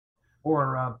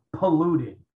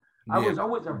polluted. I was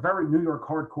always a very New York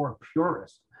hardcore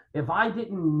purist. If I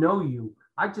didn't know you,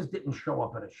 I just didn't show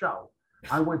up at a show.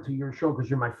 I went to your show because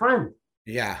you're my friend.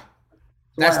 Yeah.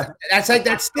 So that's like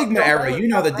that stigma era. You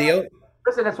know the deal.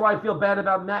 Listen, that's why I feel bad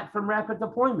about Matt from Rapid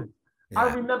Deployment. Yeah.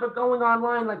 I remember going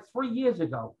online like 3 years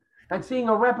ago and seeing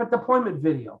a Rapid Deployment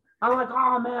video. I'm like,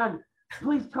 oh, man,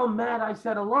 please tell Matt I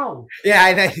said hello. Yeah,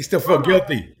 I know. He still feel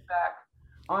guilty. Back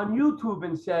on YouTube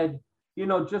and said, you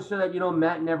know, just so that you know,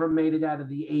 Matt never made it out of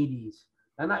the 80s.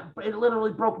 And it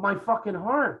literally broke my fucking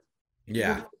heart.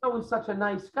 Yeah. I was such a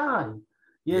nice guy.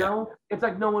 You know, it's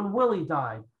like knowing Willie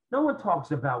died. No one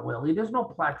talks about Willie. There's no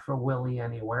plaque for Willie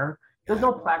anywhere. There's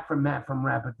no plaque for Matt from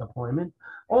Rapid Deployment.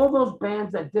 All those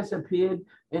bands that disappeared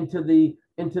into the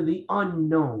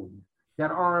unknown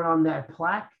that aren't on that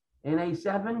plaque in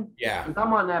A7. Yeah.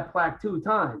 I'm on that plaque 2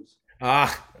 times.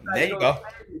 There you go.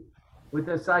 With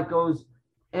the Psychos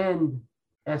and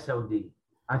SOD.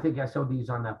 I think SOD is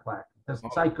on that plaque. The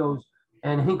Psychos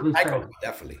and Hinckley's fan club.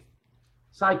 Definitely.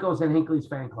 Psychos and Hinckley's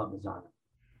fan club is on it.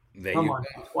 There Come you on,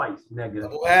 go. twice,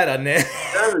 nigga. Go ahead on there.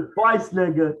 Twice,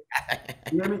 nigga.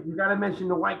 You gotta mention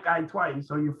the white guy twice,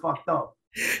 or you fucked up.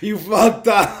 You fucked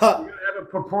up. You have a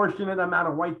proportionate amount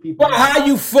of white people. Well, how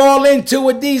you fall into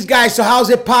with these guys? So how's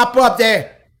it pop up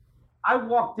there? I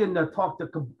walked in to talk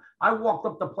to. I walked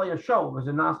up to play a show. It was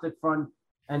a Gnostic Front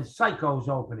and Psychos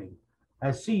opening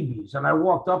at CB's, and I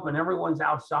walked up and everyone's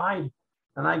outside,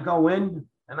 and I go in.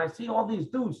 And I see all these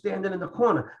dudes standing in the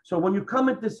corner. So when you come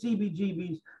into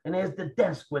CBGB's and there's the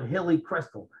desk with Hilly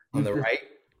Crystal. On the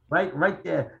right? Right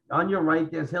there. On your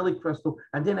right, there's Hilly Crystal.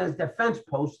 And then there's the fence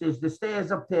post. There's the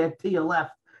stairs up there to your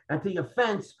left. And to your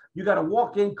fence, you got to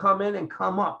walk in, come in, and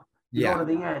come up. You go to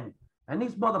the end. And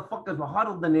these motherfuckers were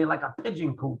huddled in there like a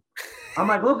pigeon coop. I'm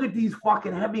like, look at these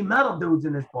fucking heavy metal dudes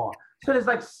in this bar. So there's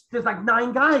like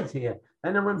 9 guys here.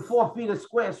 And they're in 4 feet of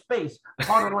square space,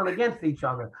 huddled against each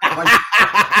other. Like,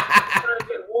 trying to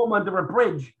get warm under a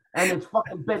bridge, and it's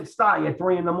fucking Bed-Stuy at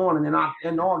 3 a.m.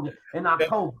 in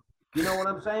October. You know what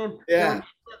I'm saying? Yeah.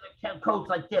 Coats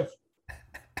like this,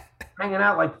 hanging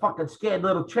out like fucking scared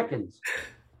little chickens.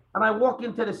 And I walk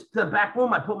into the back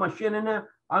room. I put my shit in there.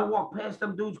 I walk past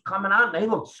them dudes coming out, and they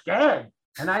look scared.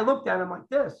 And I looked at them like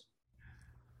this.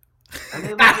 And they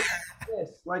looked at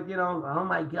this, like, you know, oh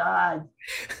my God.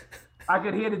 I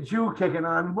could hear the Jew kicking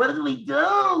on. What do we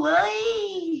do?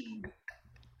 Hey!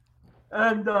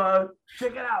 And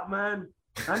check it out, man.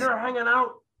 And they're hanging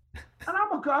out. And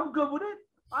I'm good with it.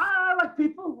 I like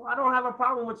people. I don't have a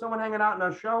problem with someone hanging out in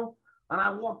a show. And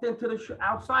I walked into the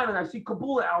outside and I see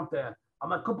Kabula out there. I'm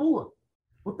like, Kabula,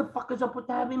 what the fuck is up with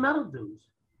the heavy metal dudes?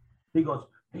 He goes,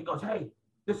 hey,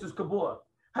 this is Kabula.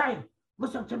 Hey,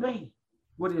 listen to me.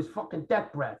 With his fucking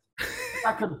death breath.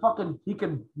 He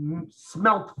can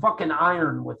smelt fucking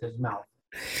iron with his mouth.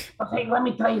 But hey, let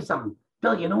me tell you something.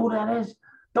 Bill, you know who that is?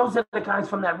 Those are the guys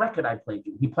from that record I played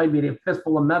you. He played me the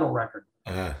Fistful of Metal record.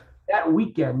 That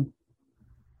weekend,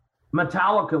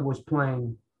 Metallica was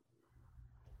playing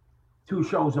 2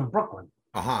 shows in Brooklyn.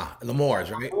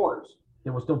 L'Amour's, right? L'Amour's. They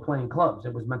were still playing clubs.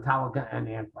 It was Metallica and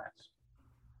Anthrax.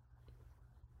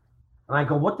 And I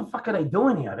go, what the fuck are they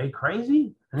doing here? Are they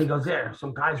crazy? And he goes, there,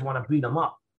 some guys want to beat them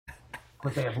up.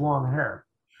 Because they have long hair.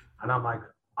 And I'm like,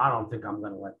 I don't think I'm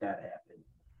going to let that happen.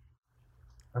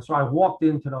 And so I walked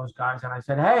into those guys and I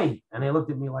said, hey. And they looked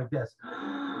at me like this.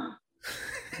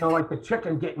 You know, like the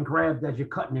chicken getting grabbed as you're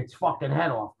cutting its fucking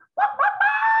head off.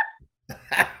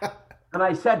 And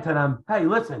I said to them, hey,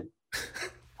 listen,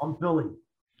 I'm Billy.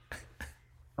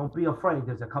 Don't be afraid.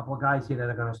 There's a couple of guys here that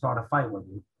are going to start a fight with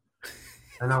you.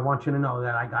 And I want you to know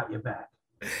that I got your back.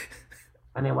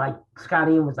 And they were like,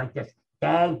 Scotty was like this.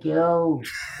 Thank you.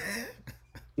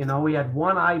 You know, he had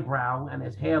one eyebrow and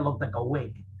his hair looked like a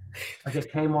wig. Like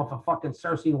it came off of fucking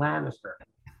Cersei Lannister.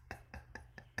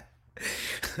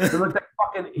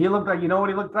 He looked like, you know what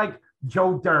he looked like?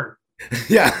 Joe Dirt.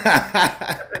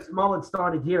 Yeah. His mullet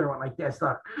started here like this.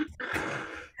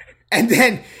 And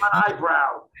then one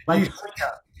eyebrow. Like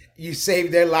you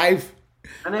saved their life.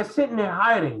 And they're sitting there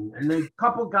hiding. And the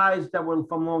couple guys that were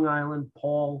from Long Island,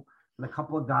 Paul, and a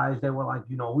couple of guys, they were like,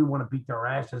 you know, we want to beat their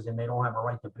asses and they don't have a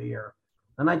right to be here.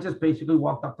 And I just basically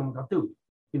walked up to them and go, dude,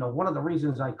 you know, one of the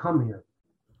reasons I come here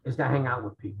is to hang out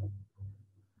with people,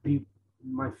 be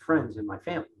my friends and my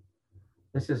family.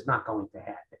 This is not going to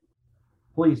happen.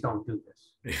 Please don't do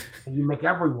this. And you make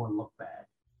everyone look bad.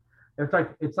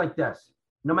 It's like this.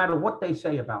 No matter what they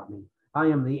say about me, I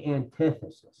am the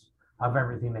antithesis of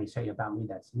everything they say about me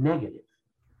that's negative.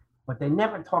 But they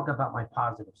never talk about my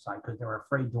positive side because they're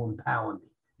afraid to empower me.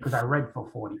 Because I read for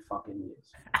 40 fucking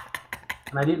years.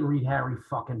 And I didn't read Harry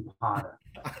fucking Potter.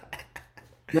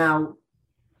 Now,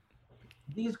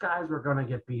 these guys were going to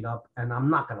get beat up, and I'm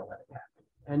not going to let it happen.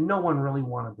 And no one really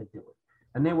wanted to do it.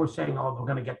 And they were saying, oh, we're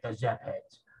going to get the Zep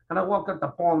heads. And I walked up to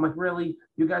Paul, I'm like, really?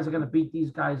 You guys are going to beat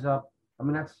these guys up? I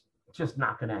mean, that's just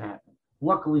not going to happen.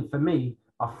 Luckily for me,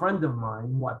 a friend of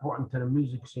mine who I brought into the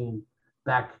music scene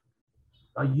back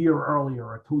a year earlier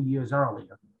or 2 years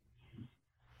earlier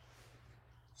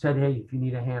said, hey, if you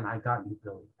need a hand, I got you,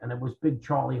 Billy. And it was Big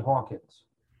Charlie Hawkins.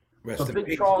 So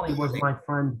Big Charlie was my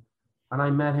friend, and I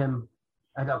met him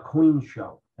at a Queen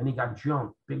show, and he got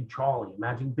jumped. Big Charlie.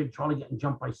 Imagine Big Charlie getting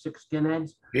jumped by 6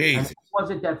 skinheads. And who was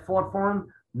it that fought for him?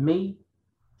 Me,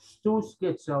 Stu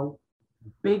Schizo,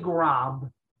 Big Rob,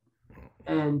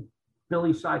 and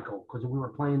Billy Psycho, because we were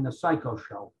playing the Psycho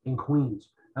show in Queens,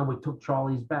 and we took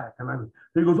Charlie's back. And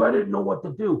he goes, I didn't know what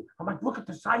to do. I'm like, look at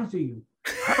the size of you.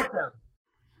 Hurt them.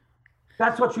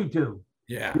 That's what you do.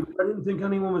 Yeah. I didn't think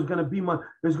anyone was going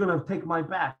to take my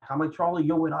back. I'm like, Charlie,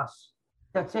 you're with us.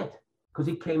 That's it. Because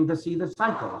he came to see the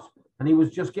Psychos, and he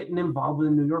was just getting involved with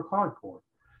the New York hardcore.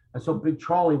 And so Big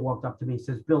Charlie walked up to me and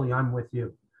says, Billy, I'm with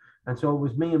you. And so it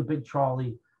was me and Big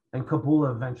Charlie, and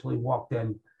Kabula eventually walked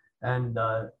in. And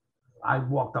I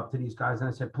walked up to these guys and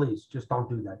I said, please, just don't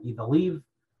do that. Either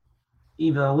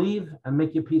leave and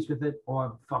make your peace with it,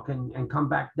 or fucking and come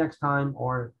back next time,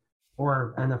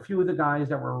 and a few of the guys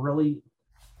that were really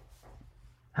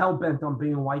hell-bent on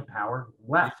being white power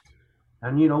left.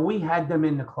 And, we had them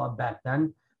in the club back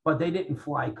then, but they didn't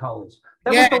fly colors.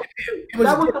 It was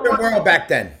a different world back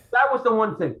then. That was the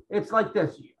one thing. It's like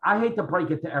this. I hate to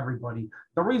break it to everybody.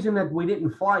 The reason that we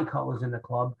didn't fly colors in the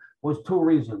club was two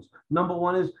reasons. Number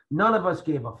one is none of us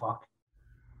gave a fuck.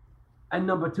 And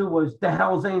number two was the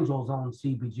Hells Angels owned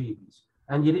CBGBs,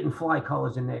 and you didn't fly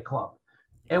colors in their club.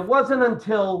 It wasn't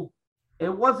until the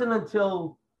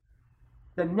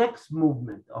next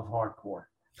movement of hardcore,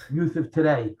 Youth of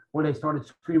Today, when they started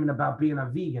screaming about being a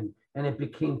vegan, and it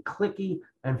became cliquey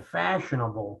and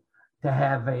fashionable to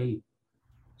have a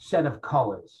set of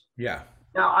colors. Yeah.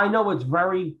 Now, I know it's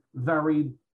very,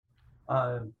 very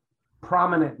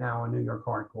prominent now in New York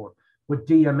hardcore with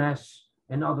DMS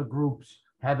and other groups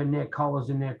having their colors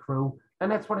in their crew.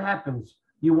 And that's what happens.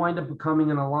 You wind up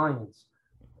becoming an alliance.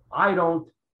 I don't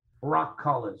rock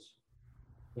colors.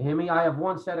 You hear me? I have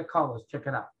one set of colors. Check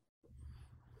it out.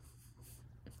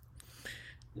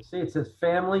 You see, it says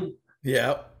family.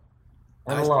 Yep.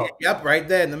 And love. Yep, right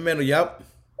there in the middle. Yep.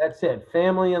 That's it.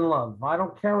 Family and love. I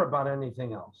don't care about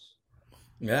anything else.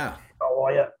 Yeah. Oh,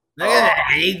 yeah. Look at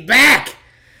that. He's back.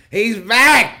 He's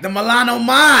back. The Milano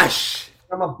Mosh.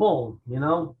 I'm a bull,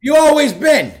 You always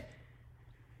been.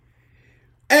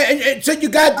 And so you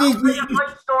got these.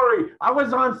 My story. I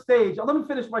was on stage. Let me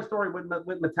finish my story with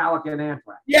Metallica and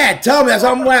Anthrax. Yeah, tell me. That's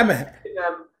what I'm whamming.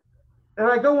 And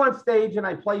I go on stage and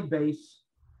I play bass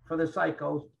for the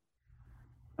Psychos.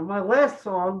 And my last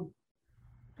song,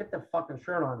 get the fucking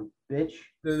shirt on, bitch.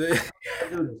 Do this.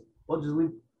 We'll just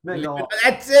leave.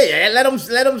 That's it. Let them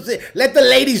see. Let the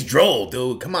ladies droll,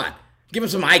 dude. Come on. Give them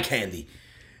some eye candy.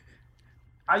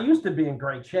 I used to be in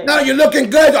great shape. No, you're looking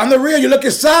good. On the real, you're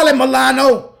looking solid,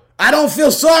 Milano. I don't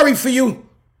feel sorry for you.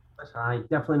 Listen, I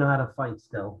definitely know how to fight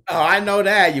still. Oh, I know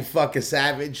that, you fucking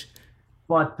savage.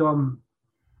 But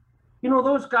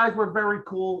those guys were very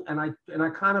cool, and I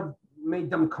kind of made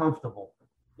them comfortable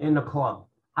in the club.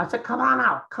 I said, come on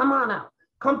out, come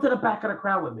to the back of the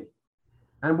crowd with me.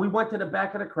 And we went to the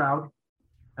back of the crowd,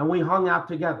 and we hung out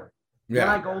together. Yeah.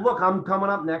 And I go, look, I'm coming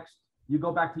up next. You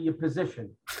go back to your position,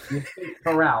 your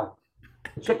corral,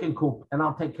 chicken coop, and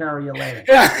I'll take care of you later.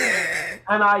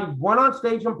 And I went on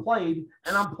stage and played,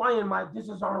 and I'm playing this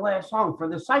is our last song for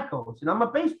the Psychos, and I'm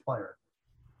a bass player.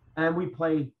 And we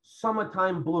played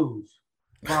Summertime Blues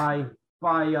by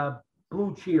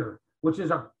Blue Cheer, which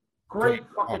is a great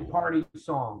fucking party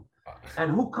song.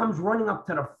 And who comes running up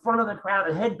to the front of the crowd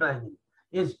and headbanging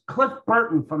is Cliff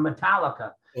Burton from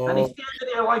Metallica. Oh. And he's standing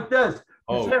there like this.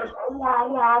 His hair is wah,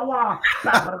 wah, wah.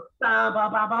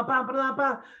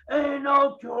 Ain't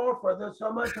no cure for the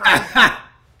summertime.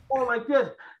 Or like this.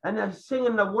 And they're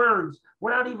singing the words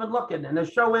without even looking. And the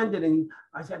show ended, and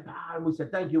I said, and we said,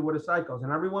 thank you, we're the Psychos.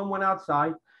 And everyone went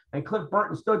outside, and Cliff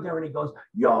Burton stood there, and he goes,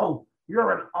 yo,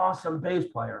 you're an awesome bass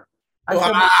player. I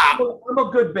said, I'm a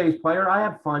good bass player. I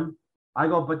have fun. I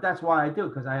go, but that's why I do,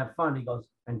 because I have fun. He goes,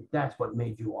 and that's what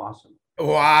made you awesome.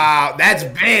 Wow, that's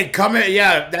big.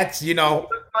 That's, He took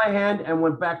my hand and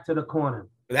went back to the corner.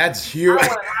 That's huge. I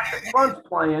went out the front's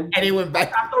playing. And he went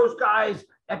back. I got those guys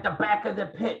at the back of the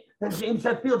pit. And James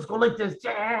Hetfield's going like this.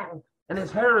 And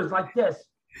his hair is like this.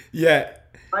 Yeah.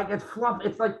 Like it's fluff.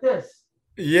 It's like this.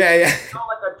 Yeah.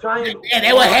 Like a giant. Yeah,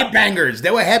 they were headbangers.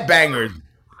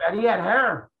 And he had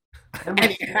hair. And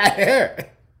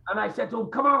I said to him,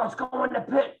 come on, let's go in the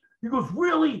pit. He goes,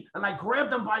 really? And I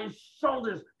grabbed him by his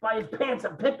shoulders, by his pants,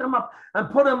 and picked him up and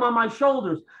put him on my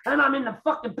shoulders. And I'm in the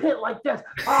fucking pit like this.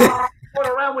 I went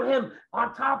around with him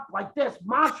on top like this,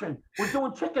 moshing. We're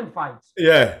doing chicken fights.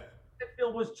 Yeah.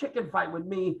 It was chicken fight with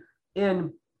me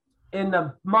in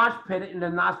the mosh pit in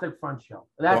the Gnostic Front Show.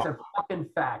 That's a fucking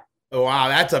fact. Wow,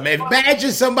 that's amazing.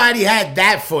 Imagine somebody had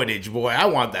that footage, boy. I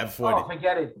want that footage. Oh,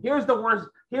 forget it. Here's the worst.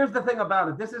 Here's the thing about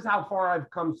it. This is how far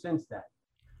I've come since that.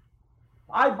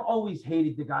 I've always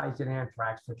hated the guys in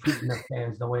Anthrax for treating their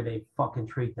fans the way they fucking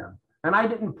treat them. And I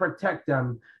didn't protect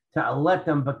them to let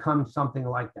them become something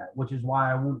like that, which is why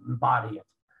I wouldn't embody it.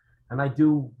 and I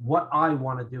do what I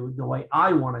want to do the way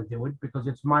I want to do it because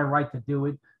it's my right to do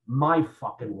it my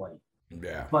fucking way.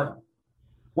 Yeah. But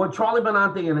what Charlie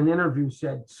Benante in an interview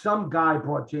said, some guy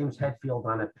brought James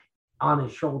Hetfield on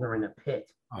his shoulder in a pit.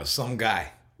 Oh, some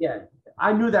guy. Yeah,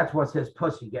 I knew that was his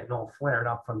pussy getting all flared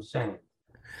up from sand.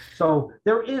 So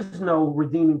there is no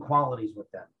redeeming qualities with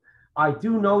them. I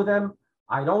do know them.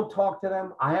 I don't talk to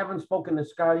them. I haven't spoken to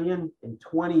Scotty in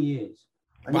 20 years.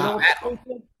 And wow. You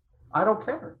know I don't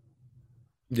care.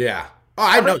 Yeah. Oh,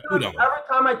 I know you don't. Every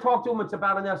time I talk to him, it's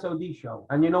about an SOD show.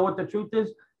 And you know what the truth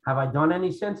is? Have I done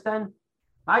any since then?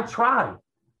 I try.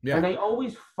 Yeah. And they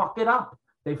always fuck it up.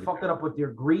 They fuck it up with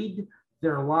their greed,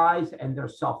 their lies, and their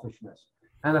selfishness.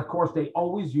 And of course, they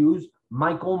always use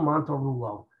Michael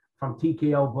Monterulo from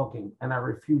TKO Booking. And I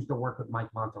refuse to work with Mike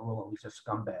Monterulo. He's a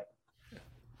scumbag.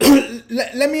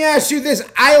 Let me ask you this.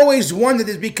 I always wondered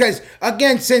this because,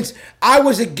 again, since I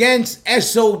was against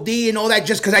SOD and all that,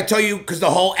 just because I tell you, because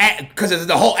of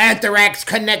the whole Anthrax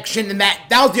connection and that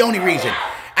was the only reason.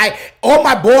 All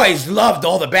my boys loved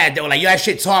all the band. They were like, yo, that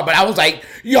shit's hard. But I was like,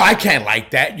 yo, I can't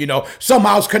like that. You know,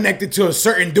 somehow I was connected to a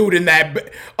certain dude in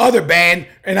that other band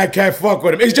and I can't fuck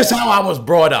with him. It's just how I was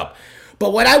brought up.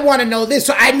 But what I want to know this,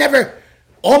 so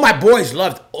all my boys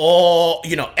loved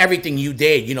everything you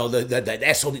did. You know,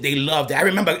 the SOD, they loved it. I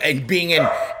remember being in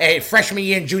a freshman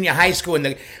year in junior high school,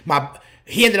 and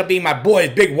he ended up being my boy,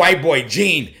 his big white boy,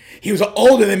 Gene. He was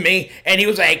older than me, and he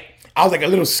was like, I was like a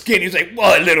little skin. He was like,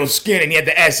 what, a little skin? And he had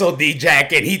the SOD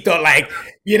jacket. He thought like,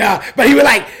 but he would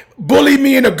like bully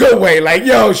me in a good way. Like,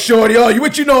 yo, shorty,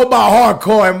 what you know about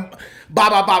hardcore and blah,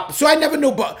 blah, blah. So I never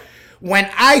knew, but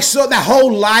when I saw that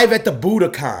whole live at the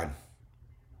Budokan,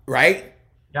 right?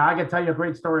 Yeah, I can tell you a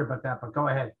great story about that, but go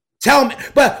ahead. Tell me.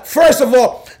 But first of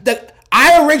all,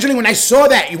 I originally, when I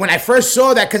first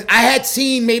saw that, because I had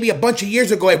seen maybe a bunch of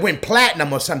years ago, it went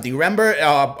platinum or something, remember?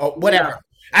 Or whatever. Yeah.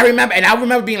 I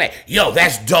remember being like, yo,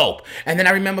 that's dope. And then I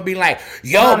remember being like,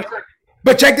 yo,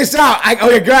 but check this out.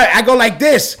 I go like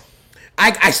this.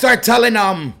 I start telling,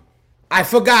 I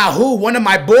forgot who, one of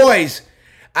my boys.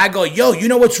 I go, yo, you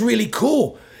know what's really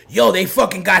cool? Yo, they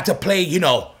fucking got to play,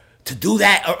 to do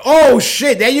that. Oh,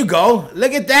 shit, there you go.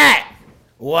 Look at that.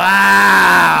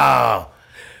 Wow.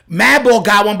 Madball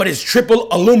got one, but it's triple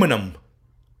aluminum.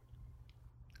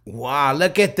 Wow,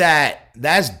 look at that.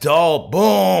 That's dope.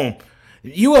 Boom.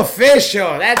 You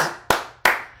official.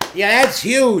 That's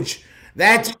huge.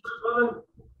 That's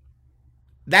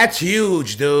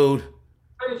huge, dude.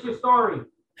 Finish your story.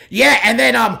 Yeah, and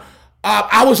then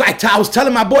I was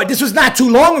telling my boy, this was not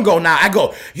too long ago now. I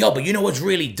go, yo, but you know what's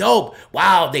really dope?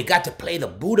 Wow, they got to play the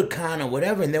Budokan or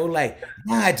whatever, and they were like,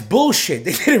 nah, it's bullshit.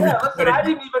 They didn't listen, I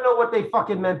didn't even know what they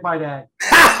fucking meant by that.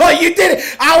 Oh, you did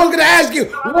it. I was gonna ask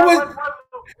you.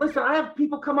 Listen, I have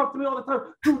people come up to me all the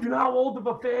time. Dude, you know how old of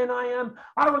a fan I am?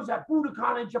 I was at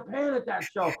Budokan in Japan at that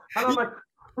show. And I'm like,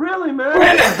 really,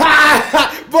 man?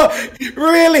 But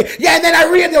really? Yeah, and then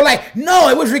I read, they're like, no,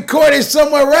 it was recorded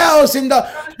somewhere else. And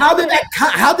how did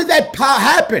that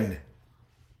happen?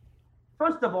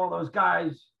 First of all, those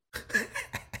guys,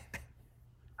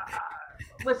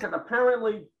 listen,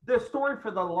 apparently the story for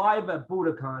the live at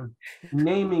Budokan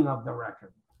naming of the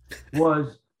record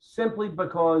was simply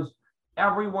because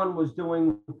everyone was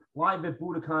doing live at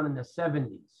Budokan in the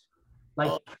 70s.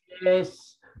 Like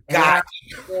Kiss. And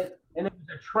it was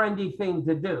a trendy thing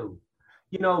to do.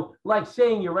 Like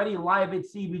saying you're ready live at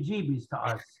CBGB's to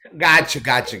us. Gotcha.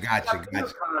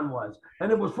 Budokan was.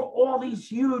 And it was for all these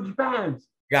huge bands.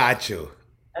 Got you.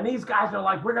 And these guys are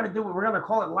like, we're going to do it. We're going to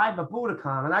call it live at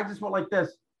Budokan. And I just went like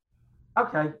this.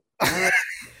 Okay.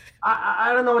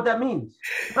 I don't know what that means.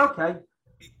 Okay.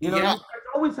 You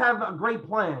always have a great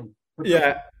plan.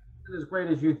 Yeah. It's as great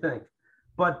as you think.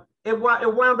 But it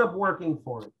wound up working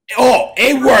for it. Oh,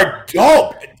 it worked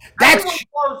dope. That's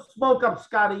smoke up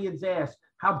Scotty Ian's ass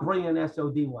how brilliant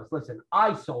SOD was. Listen,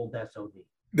 I sold SOD.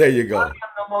 There you go. I am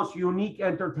the most unique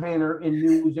entertainer in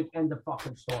music and the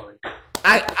fucking story.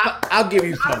 I'll give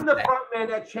you something. I'm the front man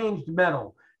that changed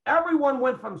metal. Everyone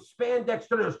went from spandex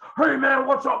to this, hey man,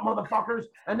 what's up, motherfuckers?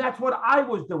 And that's what I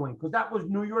was doing, because that was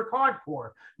New York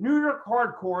hardcore. New York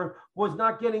hardcore was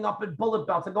not getting up in bullet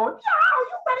belts and going, yo,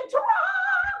 you ready to rock?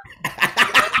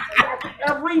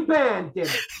 Every band did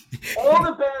it. All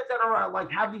the bands that are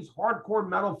like have these hardcore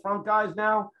metal front guys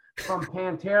now, from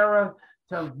Pantera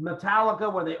to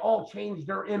Metallica, where they all changed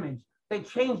their image. They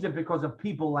changed it because of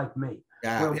people like me.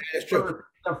 Yeah, that's true.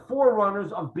 The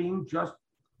forerunners of being just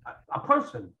a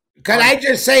person. Can I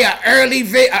just say an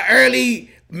early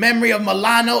memory of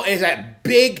Milano is a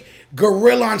big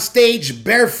gorilla on stage,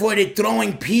 barefooted,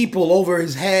 throwing people over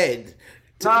his head.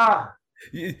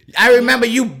 I remember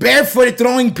you barefooted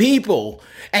throwing people.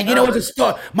 And you know what the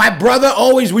story? My brother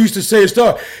always, we used to say a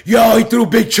story. Yo, he threw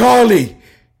Big Charlie.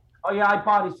 Oh yeah, I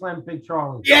body slammed Big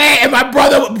Charlie. Yeah, and my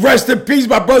brother, rest in peace,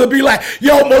 my brother be like,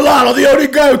 yo, Milano, the only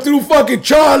guy who threw fucking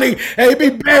Charlie. And he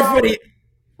be barefooted.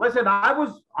 Listen, I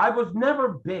was never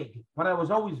big, but I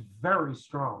was always very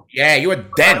strong. Yeah, you were I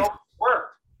dense. always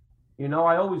worked. You know,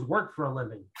 I always worked for a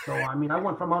living. So I mean, I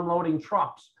went from unloading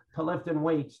trucks to lifting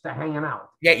weights to hanging out.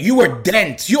 Yeah, you were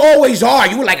dense. You always are.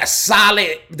 You were like a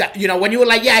solid, you know, when you were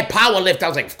like, yeah, I power lift, I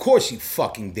was like, of course you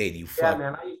fucking did, you fuck. Yeah,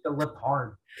 man, I used to lift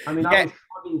hard. I mean, I was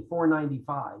shrugging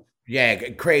 495.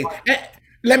 Yeah, crazy.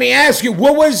 Let me ask you,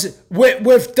 what was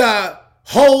with the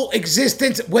whole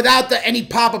existence without any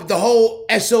pop-up, the whole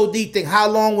SOD thing, how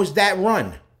long was that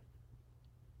run?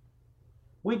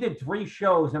 We did 3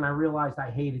 shows and I realized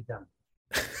I hated them.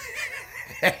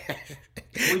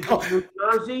 We did New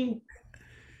Jersey.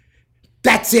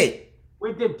 That's it.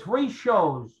 We did 3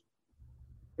 shows.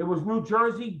 It was New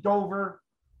Jersey, Dover,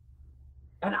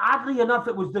 and oddly enough,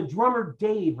 it was the drummer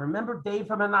Dave. Remember Dave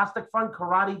from Agnostic Front,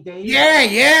 Karate Dave?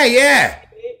 Yeah.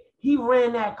 He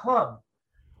ran that club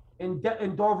in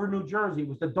Dover, New Jersey. It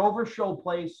was the Dover Show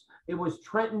Place. It was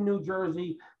Trenton, New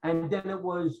Jersey, and then it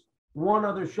was one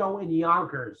other show in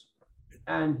Yonkers.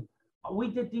 And we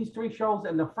did these 3 shows,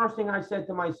 and the first thing I said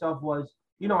to myself was,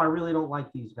 you know, I really don't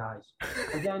like these guys.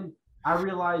 And then I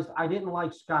realized I didn't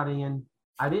like Scott Ian.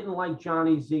 I didn't like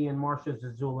Johnny Z and Marcia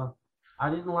Zazula.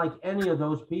 I didn't like any of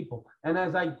those people. And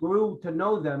as I grew to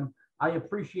know them, I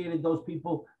appreciated those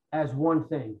people as one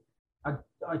thing, a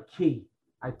key.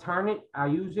 I turn it, I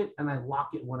use it, and I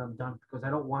lock it when I'm done because I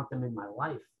don't want them in my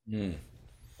life.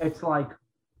 It's like,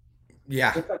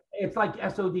 it's like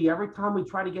SOD. Every time we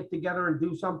try to get together and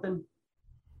do something,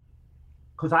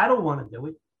 because I don't want to do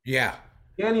it. Yeah.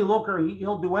 Danny Looker,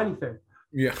 he'll do anything.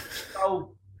 Yeah.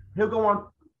 So he'll go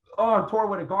on tour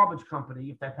with a garbage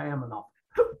company if they pay him enough.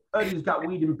 And he's got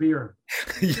weed and beer.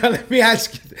 Yeah, let me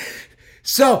ask you.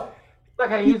 So,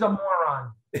 okay, he's a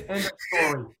moron. End of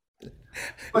story.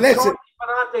 But listen,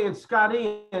 Benante and Scott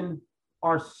Ian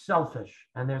are selfish,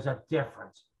 and there's a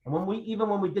difference. And when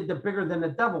we did the Bigger Than the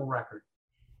Devil record,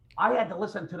 I had to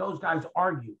listen to those guys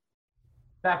argue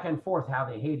back and forth how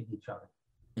they hated each other.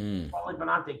 Paulie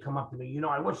Benante come up to me, you know,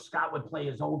 I wish Scott would play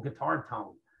his old guitar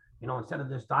tone, you know, instead of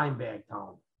this Dimebag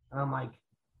tone. And I'm like,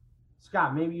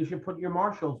 Scott, maybe you should put your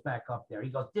Marshalls back up there. He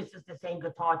goes, this is the same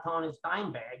guitar tone as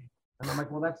Dimebag. And I'm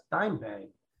like, well, that's Dimebag,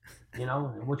 you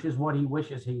know, which is what he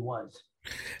wishes he was.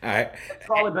 All right.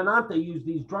 Paulie Benante used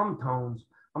these drum tones.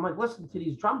 I'm like, listen to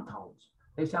these drum tones.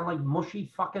 They sound like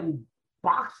mushy fucking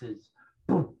boxes.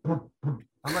 I'm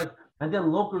like, and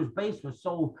then Looker's bass was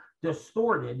so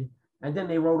distorted. And then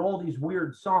they wrote all these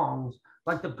weird songs.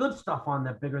 Like the good stuff on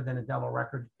that Bigger Than a Devil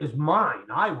record is mine.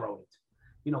 I wrote it.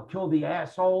 You know, Kill the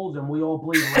Assholes and We All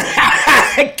Bleed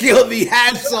Red. Kill the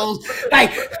Assholes.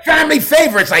 Like family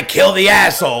favorites, like Kill the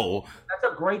Asshole.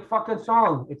 That's a great fucking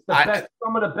song. It's the best.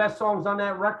 Some of the best songs on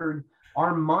that record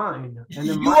are mine. And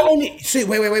then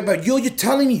wait, but you're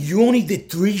telling me you only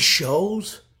did 3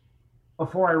 shows?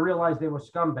 Before I realized they were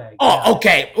scumbags. Oh,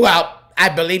 okay. Well, I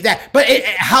believe that. But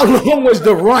how long was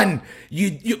the run?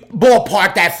 You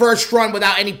ballpark that first run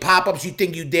without any pop-ups you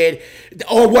think you did?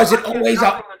 Or was it always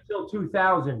up? Until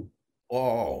 2000.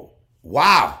 Oh,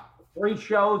 wow. 3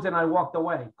 shows and I walked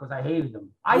away because I hated them.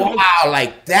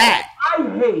 Like that.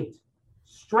 I hate,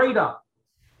 straight up,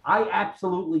 I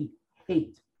absolutely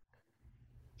hate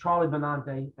Charlie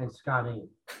Benante and Scott Ian.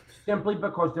 Simply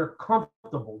because they're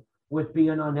comfortable with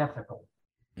being unethical.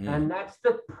 And that's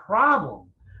the problem.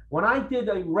 When I did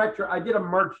a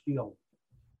merch deal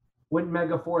with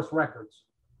Megaforce Records.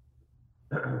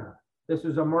 This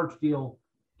was a merch deal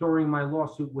during my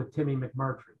lawsuit with Timmy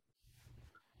McMurtry.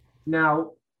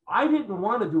 Now, I didn't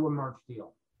want to do a merch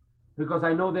deal because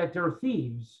I know that they're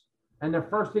thieves, and the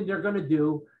first thing they're going to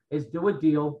do is do a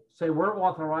deal, say we're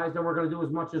authorized, and we're going to do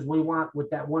as much as we want with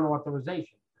that one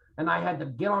authorization. And I had to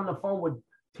get on the phone with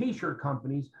t-shirt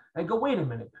companies and go, wait a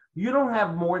minute, you don't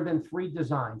have more than 3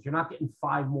 designs. You're not getting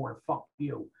 5 more. Fuck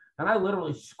you. And I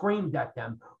literally screamed at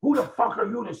them, who the fuck are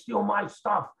you to steal my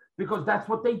stuff? Because that's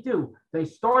what they do. They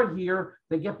start here,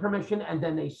 they get permission, and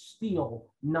then they steal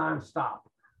nonstop.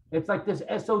 It's like this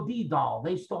SOD doll.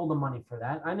 They stole the money for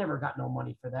that. I never got no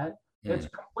money for that. It's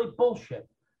complete bullshit.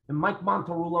 And Mike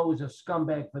Monterulo is a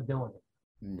scumbag for doing it.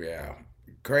 Yeah.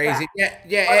 Crazy.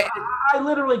 Yeah. I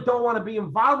literally don't want to be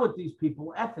involved with these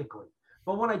people ethically.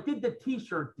 But when I did the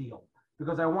t-shirt deal,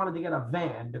 because I wanted to get a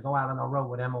van to go out on the road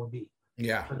with MOD.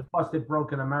 Yeah. For the Busted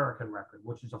Broken American record,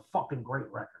 which is a fucking great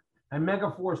record. and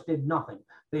Megaforce did nothing.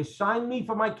 They signed me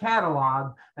for my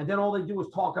catalog, and then all they do is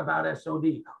talk about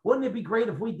SOD. Wouldn't it be great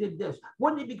if we did this?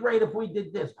 Wouldn't it be great if we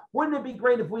did this? Wouldn't it be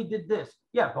great if we did this?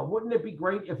 Yeah, but wouldn't it be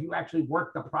great if you actually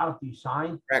worked the product you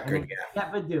signed? Record,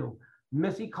 Never do.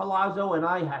 Missy Colazzo and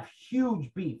I have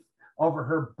huge beef over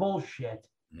her bullshit,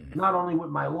 not only with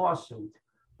my lawsuit,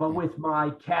 but with my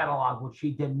catalog, which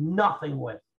she did nothing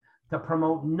with to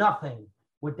promote nothing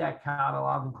with that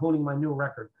catalog, including my new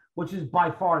record, which is by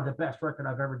far the best record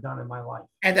I've ever done in my life.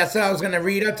 And that's what I was going to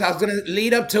read up to. I was going to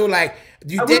lead up to, like,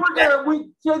 you and did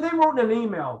they wrote in an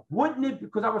email, wouldn't it,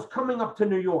 because I was coming up to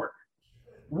New York,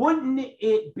 wouldn't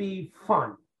it be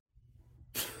fun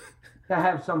to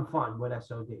have some fun with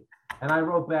SOD? And I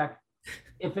wrote back,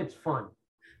 if it's fun,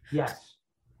 yes.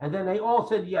 And then they all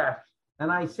said yes.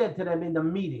 And I said to them in the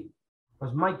meeting,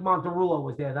 because Mike Monterulo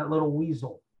was there, that little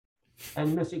weasel,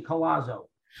 and Missy Colazzo.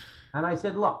 And I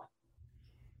said, look,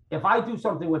 if I do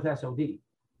something with SOD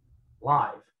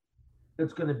live,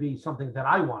 it's going to be something that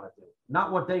I want to do,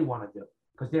 not what they want to do,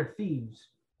 because they're thieves,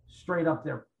 straight up,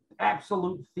 they're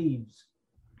absolute thieves,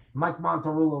 Mike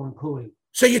Monterulo including.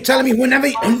 So you're telling me whenever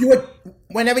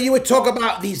you would talk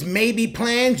about these maybe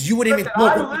plans, you wouldn't even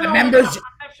talk with the members?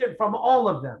 From all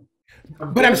of them.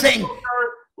 But I'm saying,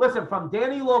 listen, from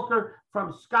Danny Loker,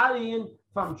 from Scott Ian,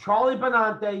 from Charlie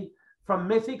Benante, from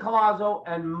Missy Colazzo,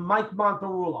 and Mike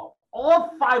Monterulo.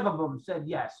 All 5 of them said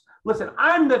yes. Listen,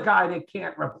 I'm the guy they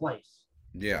can't replace.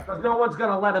 Yeah. Because no one's going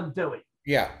to let him do it.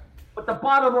 Yeah. But the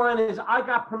bottom line is I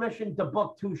got permission to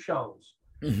book 2 shows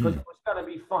because it was going to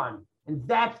be fun. And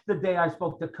that's the day I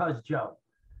spoke to Cuz Joe.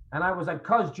 And I was like,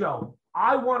 Cuz Joe,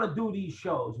 I want to do these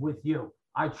shows with you.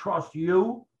 I trust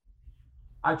you.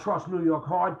 I trust New York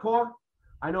Hardcore.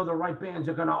 I know the right bands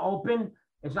are going to open.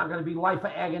 It's not going to be Life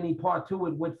of Agony Part 2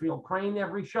 with Whitfield Crane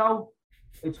every show.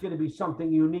 It's going to be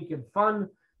something unique and fun.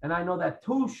 And I know that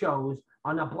 2 shows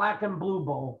on the Black and Blue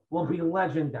Bowl will be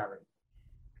legendary.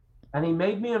 And he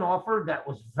made me an offer that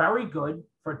was very good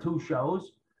for 2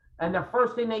 shows. And the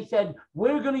first thing they said,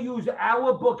 we're going to use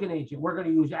our booking agent. We're going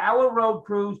to use our road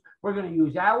crews. We're going to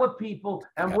use our people.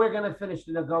 And we're going to finish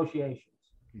the negotiations.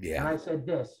 Yeah. And I said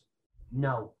this,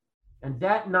 no. And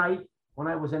that night, when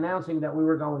I was announcing that we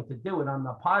were going to do it on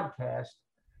the podcast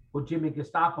with Jimmy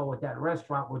Gestapo at that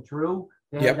restaurant with Drew,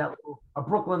 they had that little, a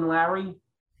Brooklyn Larry.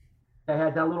 They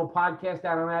had that little podcast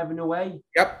out on Avenue A.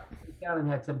 Yep. Down and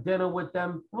had some dinner with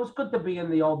them. It was good to be in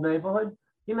the old neighborhood.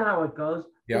 You know how it goes.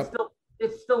 Yep.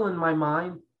 It's still in my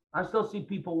mind. I still see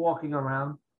people walking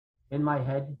around in my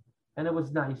head, and it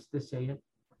was nice to see it.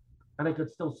 And I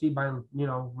could still see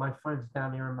my friends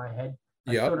down there in my head.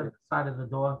 I stood at the side of the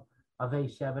door of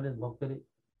A7 and looked at it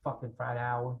fucking for an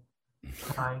hour,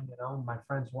 crying, my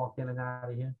friends walked in and out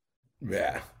of here.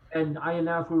 Yeah. And I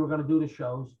announced we were going to do the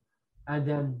shows. And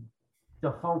then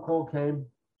the phone call came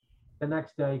the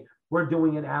next day. We're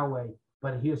doing it our way,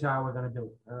 but here's how we're going to do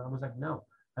it. And I was like, no.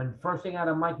 And first thing out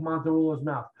of Mike Monterulo's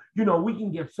mouth, we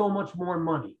can get so much more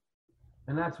money.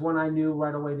 And that's when I knew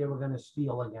right away they were going to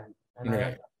steal again. And I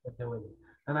had to do it.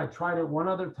 And I tried it one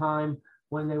other time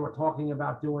when they were talking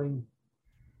about doing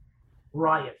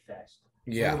Riot Fest.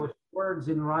 Yeah. There was words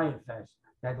in Riot Fest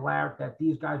that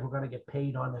these guys were going to get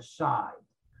paid on the side.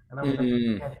 And I was like,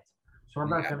 forget it. So I'm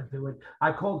not going to do it.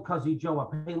 I called Cuzzy Joe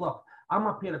up. Hey, look, I'm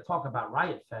up here to talk about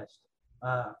Riot Fest.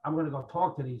 I'm going to go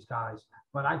talk to these guys,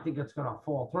 but I think it's going to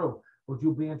fall through. Would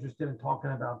you be interested in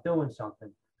talking about doing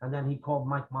something? And then he called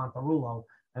Mike Monterulo,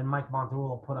 and Mike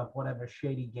Monterulo put up whatever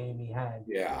shady game he had.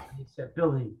 Yeah. And he said,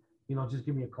 Billy, just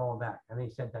give me a call back. And he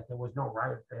said that there was no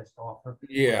Riot Fest offer.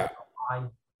 Yeah.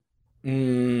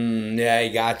 Yeah,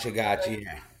 gotcha.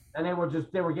 Yeah. And they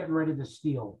were getting ready to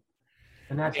steal.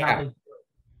 And that's how they do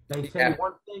it. They say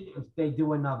one thing, they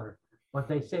do another. But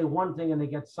they say one thing and they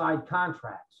get side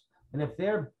contracts. And if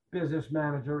their business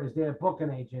manager is their booking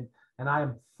agent, and I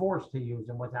am forced to use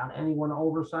them without anyone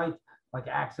oversight, like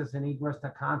access and egress to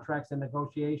contracts and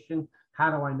negotiation,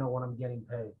 how do I know what I'm getting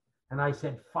paid? And I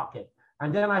said, fuck it.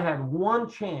 And then I had one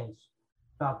chance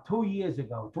about 3 years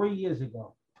ago,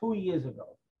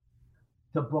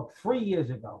 to book 3 years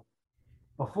ago,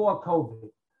 before COVID,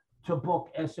 to book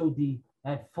SOD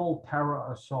at Full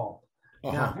Terror Assault.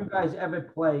 Now, if you guys ever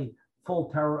play Full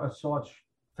Terror Assault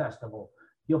Festival,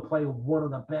 you'll play one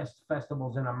of the best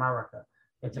festivals in America.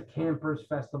 It's a campers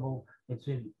festival. It's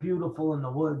beautiful in the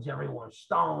woods. Everyone's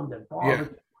stoned and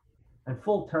barbecue. And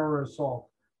Full Terror Assault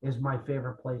is my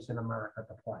favorite place in America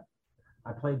to play.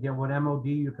 I played there with MOD.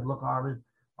 You can look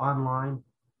online,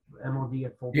 MOD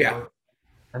at Full Terror.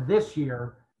 And this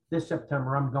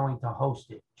September, I'm going to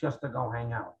host it just to go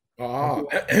hang out. Oh,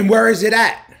 and where is it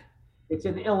at? It's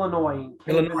in Illinois,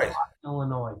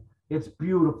 Illinois. It's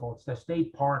beautiful. It's the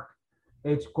state park.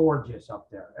 It's gorgeous up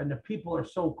there. And the people are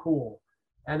so cool.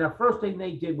 And the first thing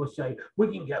they did was say, we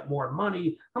can get more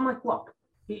money. I'm like, look,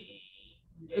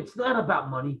 it's not about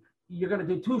money. You're going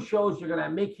to do 2 shows. You're going to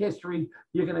make history.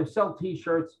 You're going to sell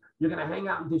T-shirts. You're going to hang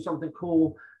out and do something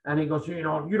cool. And he goes, you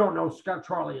know, you don't know Scott,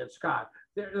 Charlie and Scott.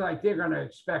 They're going to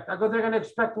expect. I go, they're going to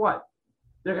expect what?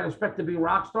 They're going to expect to be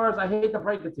rock stars? I hate to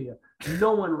break it to you.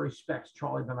 No one respects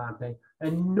Charlie Benante,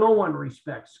 and no one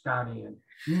respects Scott Ian.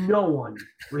 No one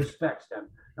respects them.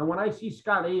 And when I see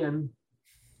Scott Ian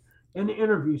in the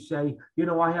interview say, you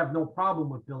know, I have no problem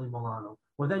with Billy Milano.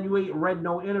 Well, then you ain't read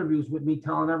no interviews with me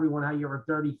telling everyone how you're a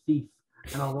dirty thief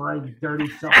and a lying, dirty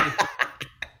selfish.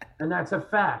 And that's a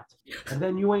fact. And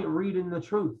then you ain't reading the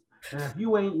truth. And if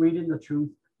you ain't reading the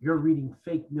truth, you're reading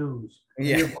fake news.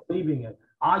 Yeah. You're believing it.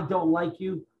 I don't like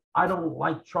you. I don't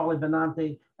like Charlie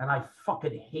Benante, and I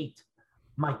fucking hate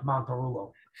Mike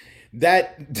Monterulo.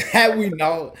 That we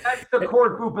know. That's the core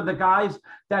group of the guys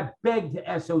that begged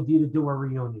SOD to do a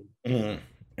reunion.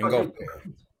 Mm-hmm.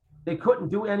 They couldn't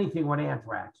do anything with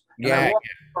Anthrax. And I walked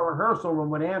into a rehearsal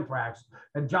room with Anthrax,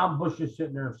 and John Bush is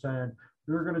sitting there saying,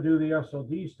 "You're going to do the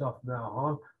SOD stuff now,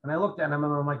 huh?" And I looked at him,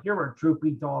 and I'm like, "You're a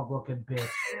droopy dog-looking bitch."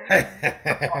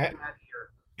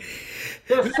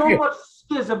 There's so much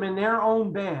schism in their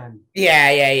own band. Yeah.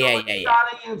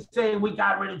 And saying we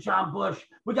got rid of John Bush,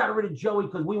 we got rid of Joey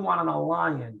because we wanted a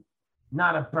lion,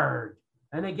 not a bird.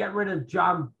 And they get rid of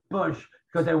John Bush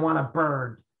because they want a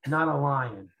bird, not a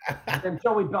lion. And then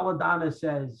Joey Belladonna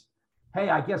says, "Hey,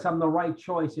 I guess I'm the right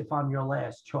choice if I'm your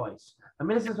last choice." I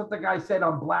mean, this is what the guy said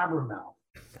on Blabbermouth.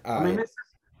 I mean,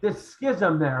 this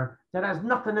schism there that has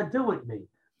nothing to do with me,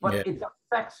 but it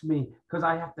affects me because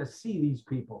I have to see these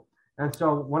people. And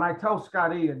so when I tell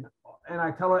Scott Ian, and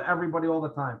I tell everybody all the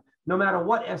time, no matter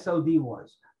what SOD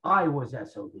was, I was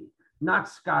SOD, not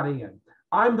Scott Ian.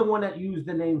 I'm the one that used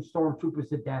the name Stormtroopers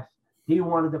to Death. He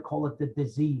wanted to call it the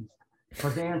disease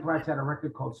because Anthrax had a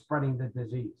record called Spreading the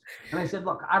Disease. And I said,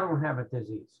 look, I don't have a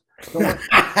disease. So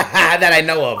that I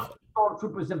know of.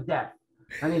 Stormtroopers of Death.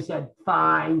 And he said,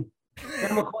 fine.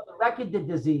 Then we'll call the record the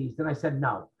disease. And I said,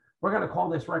 no, we're going to call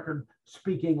this record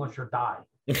Speak English or Die.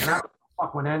 And I don't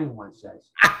fuck what anyone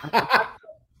says.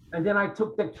 And then I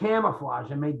took the camouflage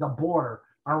and made the border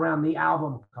around the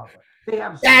album cover. They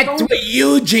have That's what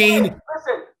Eugene.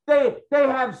 Listen, they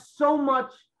have so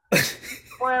much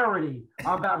clarity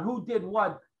about who did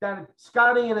what that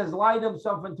Scott Ian has lied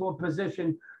himself into a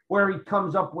position where he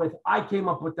comes up with, I came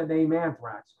up with the name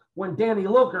Anthrax. When Danny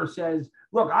Looker says,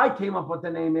 look, I came up with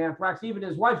the name Anthrax. Even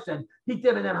his wife said he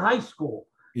did it in high school.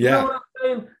 Yeah. You know what I'm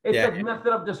saying? It's a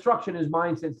method of destruction is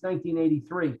mine since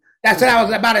 1983. That's what I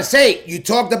was about to say. You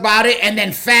talked about it, and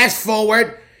then fast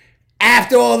forward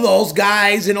after all those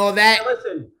guys and all that. Hey,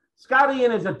 listen, Scott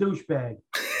Ian is a douchebag.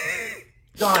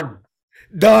 Done.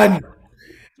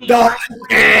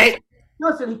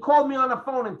 Listen, he called me on the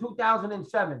phone in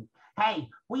 2007. Hey,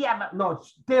 we have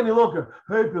it's Danny Looker.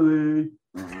 Hey, Billy.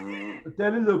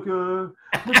 Danny Looker.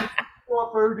 We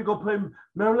offered to go play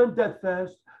Maryland Death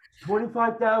Fest.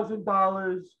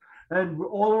 $25,000 and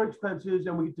all our expenses,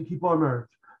 and we get to keep our merch.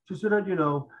 Just so that you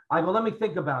know, I go, let me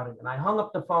think about it. And I hung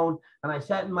up the phone and I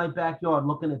sat in my backyard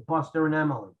looking at Buster and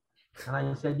Emily. And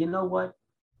I said, you know what?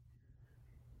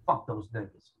 Fuck those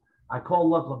niggas. I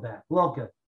called Luca back. Luca,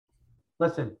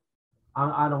 listen,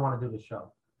 I don't want to do the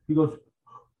show. He goes,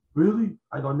 really?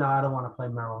 I go, no, I don't want to play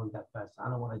Maryland Death Fest. I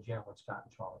don't want to jam with Scott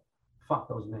and Charlie. Fuck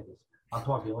those niggas. I'll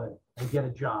talk to you later. And get a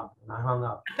job. And I hung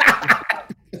up.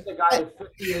 The guy at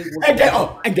 58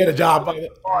 and get a job.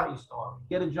 Party star.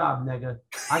 Get a job, nigga.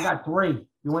 I got 3.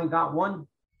 You ain't got 1?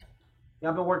 Yeah,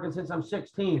 I've been working since I'm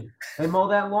 16. They mow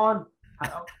that lawn?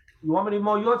 You want me to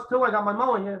mow yours too? I got my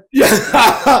mower here.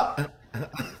 Yeah.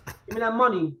 Give me that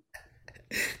money.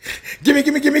 Give me.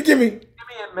 Give me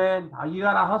it, man. You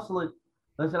gotta hustle it.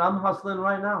 Listen, I'm hustling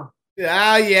right now.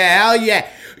 Hell yeah.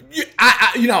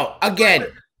 Again.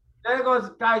 There goes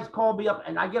guys call me up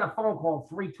and I get a phone call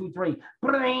 323.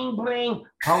 Bling, bling.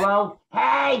 Hello?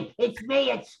 Hey, it's me.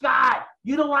 It's Scott.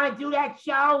 You don't want to do that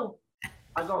show?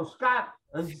 I go, Scott.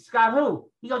 Scott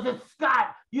who? He goes, it's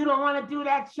Scott. You don't want to do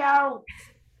that show?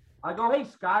 I go, hey,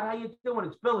 Scott, how you doing?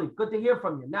 It's Billy. Good to hear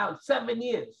from you. Now it's 7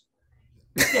 years.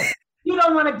 You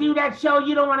don't want to do that show?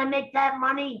 You don't want to make that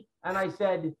money? And I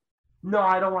said, no,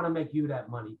 I don't want to make you that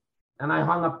money. And I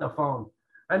hung up the phone.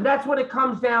 And that's what it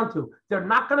comes down to. They're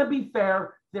not going to be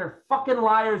fair. They're fucking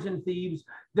liars and thieves.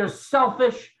 They're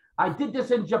selfish. I did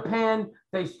this in Japan.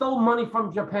 They stole money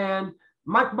from Japan.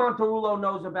 Mike Monterulo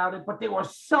knows about it, but they were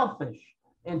selfish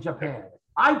in Japan.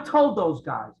 I told those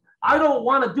guys, I don't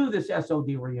want to do this SOD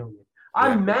reunion.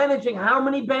 I'm managing how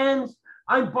many bands?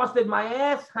 I busted my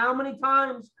ass how many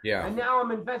times? Yeah. And now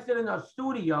I'm invested in a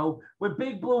studio with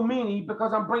Big Blue Meanie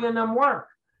because I'm bringing them work.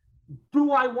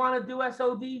 Do I want to do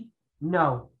SOD?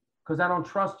 No, because I don't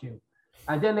trust you.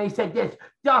 And then they said this.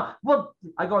 Well,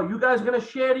 I go, you guys are going to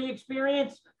share the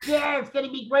experience? Yeah, it's going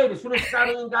to be great. As soon as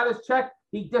Scotty got his check,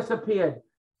 he disappeared.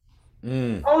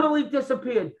 Totally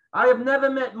disappeared. I have never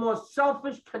met more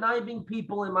selfish, conniving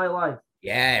people in my life.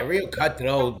 Yeah, real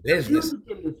cutthroat business.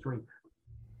 Industry.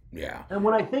 Yeah. And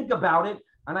when I think about it,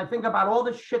 and I think about all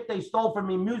the shit they stole from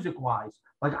me music-wise,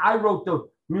 like I wrote the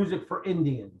music for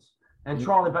Indians, and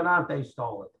Charlie Benante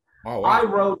stole it. Oh, wow. I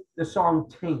wrote the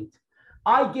song Taint.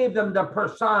 I gave them the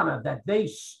persona that they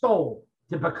stole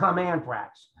to become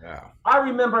Anthrax. Yeah. I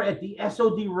remember at the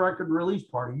SOD record release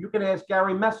party, you can ask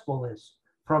Gary Meskel this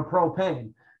from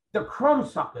Propane. The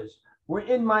Crumbsuckers were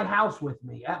in my house with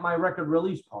me at my record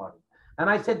release party. And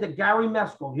I said to Gary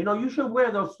Meskel, you know, you should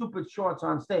wear those stupid shorts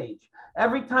on stage.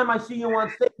 Every time I see you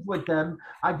on stage with them,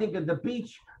 I think of the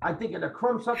beach. I think of the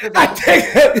Crumbsuckers.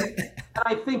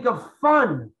 I think of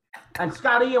fun. And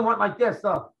Scott Ian went like this,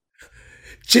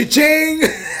 Cha-ching!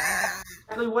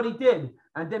 Exactly what he did.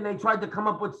 And then they tried to come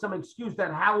up with some excuse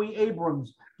that Howie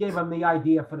Abrams gave him the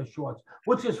idea for the shorts,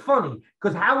 which is funny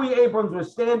because Howie Abrams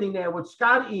was standing there with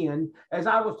Scott Ian as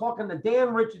I was talking to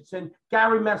Dan Richardson,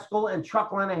 Gary Meskel, and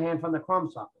Chuck Lenahan from the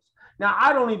Crumbsuckers. Now,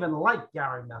 I don't even like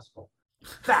Gary Meskel.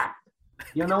 Fact.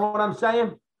 You know what I'm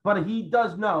saying? But he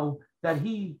does know that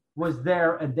he was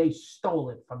there and they stole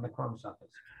it from the Crumbsuckers.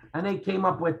 And we came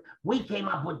up with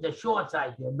the shorts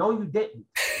idea. No, you didn't.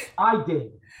 I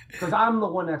did. Because I'm the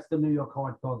one that's the New York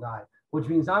hardcore guy, which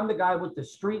means I'm the guy with the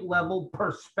street level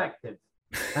perspective.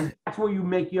 And that's where you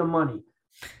make your money.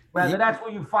 Rather, that's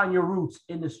where you find your roots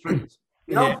in the streets.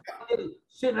 You don't find it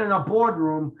sitting in a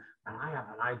boardroom and I have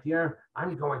an idea.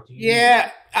 I'm going to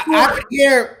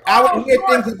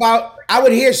I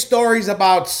would hear stories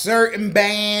about certain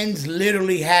bands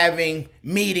literally having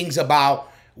meetings about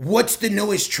what's the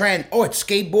newest trend? Oh, it's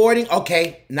skateboarding.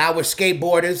 Okay, now we're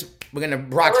skateboarders. We're gonna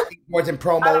rock skateboards and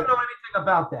promo. I don't know anything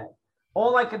about that.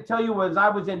 All I can tell you was I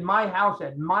was in my house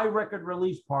at my record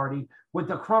release party with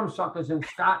the Crumbsuckers and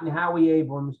Scott and Howie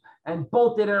Abrams, and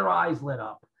both of their eyes lit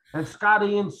up. And Scott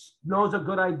Ian knows a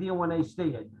good idea when they see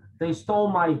it. They stole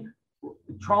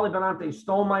Charlie Benante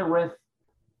stole my riff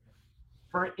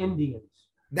for Indians.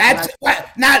 That's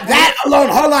not that alone.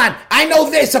 Hold on. I know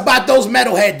this about those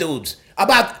metalhead dudes.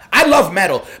 I love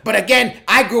metal, but again,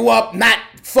 I grew up not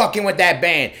fucking with that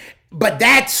band. But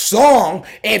that song,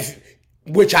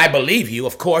 which I believe you,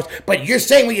 of course, but you're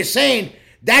saying what you're saying,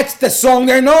 that's the song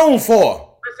they're known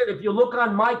for. Listen, if you look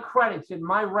on my credits in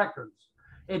my records,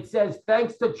 it says,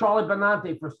 thanks to Charlie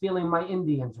Benante for stealing my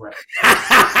Indians riff.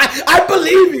 I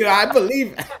believe you. I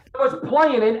believe it. I was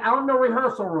playing it out in the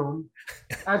rehearsal room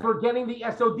as we're getting the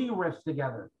SOD riffs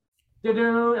together. And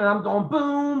I'm going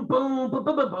boom, boom, boom,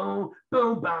 boom, boom, boom,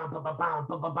 boom, boom, boom,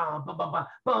 boom,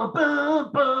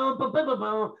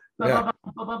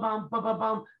 boom, boom, boom,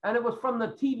 boom, and it was from the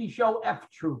TV show F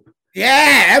Troop.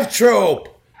 Yeah, F Troop.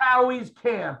 Howie's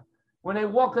camp. When they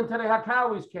walked into the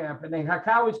Howie's camp and the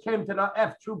Howie's came to the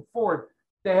F Troop fort,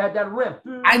 they had that riff.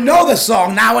 I know the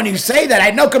song now when you say that.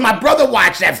 I know because my brother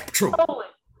watched F Troop.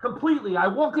 Completely. I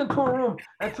walk into a room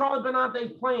and Charlie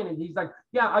Benante's playing it. He's like,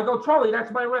 yeah. I go, Charlie,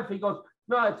 that's my riff. He goes,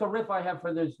 no, it's a riff I have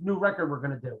for this new record we're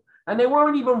going to do. And they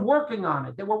weren't even working on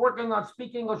it. They were working on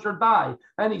Speak English or Die.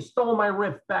 And he stole my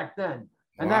riff back then.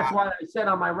 And that's why I said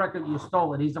on my record, you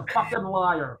stole it. He's a fucking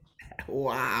liar.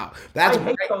 Wow. I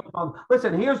hate those ones.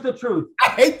 Listen, here's the truth. I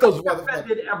hate those ones. I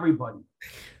offended everybody.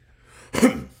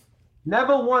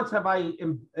 Never once have I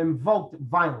invoked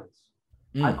violence.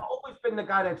 I've always been the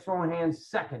guy that's thrown hands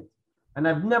second, and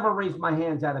I've never raised my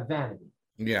hands out of vanity.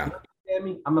 Yeah. You understand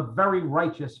me? I'm a very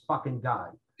righteous fucking guy.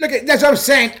 Look, that's what I'm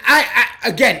saying.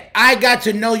 I got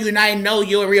to know you, and I know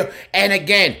you're real. And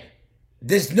again,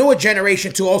 this newer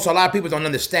generation too. Also, a lot of people don't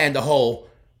understand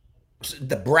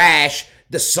the brash,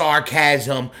 the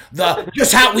sarcasm,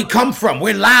 just how we come from.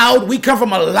 We're loud. We come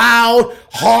from a loud,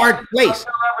 hard place. I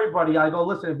tell everybody, I go,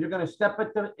 listen, if you're going to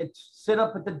sit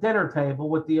up at the dinner table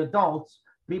with the adults,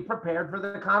 be prepared for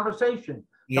the conversation.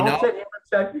 Don't sit here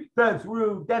and say, that's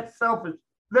rude, that's selfish,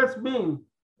 that's mean.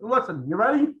 Listen, you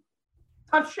ready?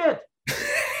 Tough shit.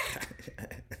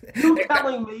 You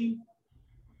telling me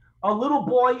a little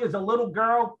boy is a little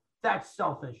girl, that's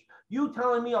selfish. You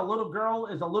telling me a little girl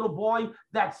is a little boy,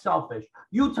 that's selfish.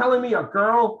 You telling me a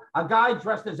guy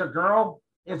dressed as a girl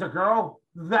is a girl,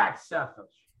 that's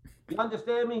selfish. You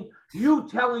understand me? You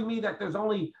telling me that there's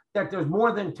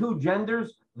more than two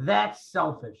genders, that's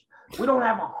selfish. We don't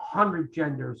have 100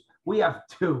 genders. We have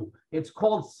 2. It's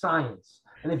called science.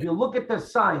 And if you look at the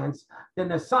science, then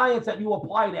the science that you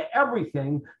apply to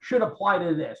everything should apply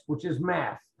to this, which is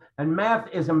math. And math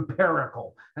is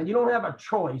empirical. And you don't have a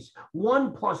choice.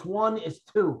 1 + 1 is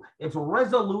 2. It's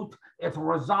resolute, it's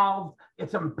resolved,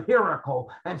 it's empirical.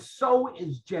 And so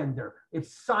is gender.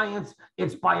 It's science,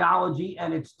 it's biology,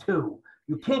 and it's 2.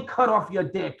 You can't cut off your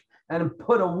dick and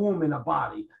put a womb in a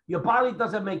body. Your body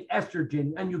doesn't make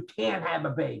estrogen, and you can't have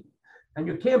a baby. And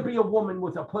you can't be a woman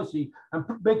with a pussy and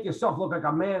make yourself look like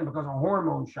a man because of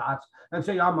hormone shots and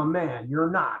say, I'm a man. You're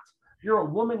not. You're a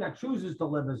woman that chooses to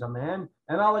live as a man,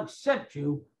 and I'll accept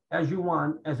you as you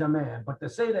want as a man. But to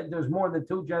say that there's more than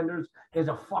 2 genders is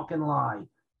a fucking lie.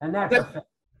 And that's a fact.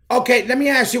 Okay, let me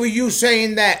ask you, you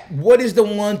saying that, what is the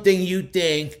one thing you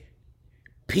think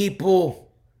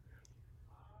people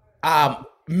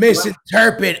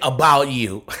misinterpret about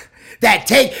you?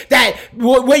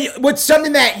 What's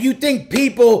something that you think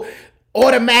people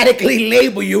automatically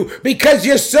label you because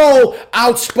you're so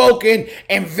outspoken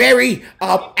and very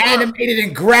animated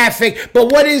and graphic?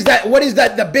 But what is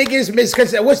the biggest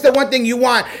misconception? What's the one thing you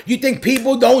think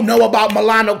people don't know about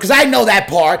Milano? Because I know that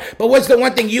part, but what's the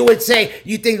one thing you would say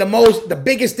you think the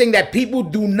biggest thing that people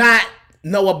do not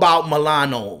know about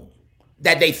Milano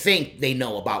that they think they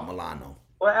know about Milano?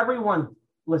 Well, everyone,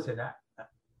 listen,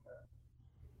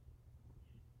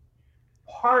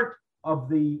 part of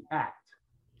the act,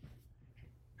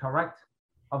 correct,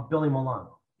 of Billy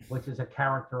Milano, which is a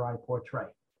character I portray,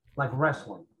 like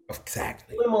wrestling.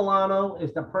 Exactly. Billy Milano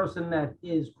is the person that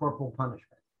is corporal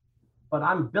punishment. But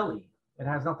I'm Billy. It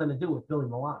has nothing to do with Billy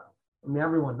Milano. I mean,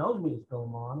 everyone knows me as Billy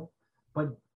Milano,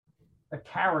 but a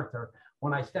character,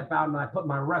 when I step out and I put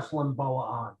my wrestling boa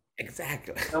on.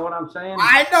 Exactly. You know what I'm saying?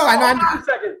 I know. Hold on a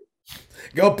second.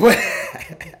 Go put...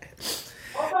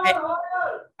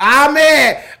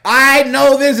 Amen. I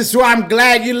know this is why I'm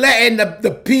glad you're letting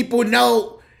the people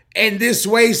know in this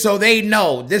way so they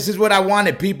know. This is what I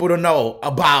wanted people to know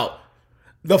about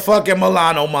the fucking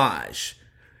Milano Maj.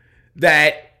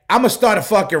 That I'm going to start a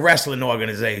fucking wrestling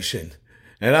organization.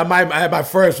 And I might have my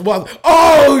first one.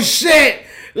 Oh, shit.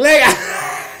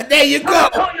 There you go.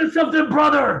 I'll tell you something,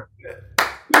 brother.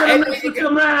 You gotta mess with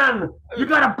the man. You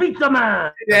gotta beat the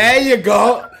man. There you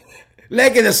go.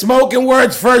 Look at the Smoking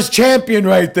Words first champion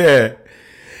right there.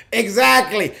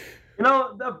 Exactly. You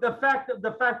know, the fact of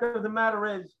the matter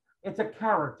is, it's a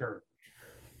character.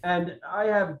 And I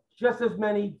have just as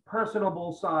many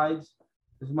personable sides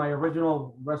as my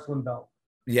original wrestling belt.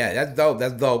 Yeah, that's dope.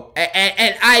 That's dope.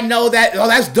 And I know that. Oh,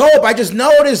 that's dope. I just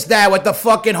noticed that with the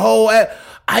fucking whole.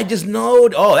 I just know.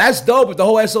 Oh, that's dope with the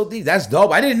whole SOD. That's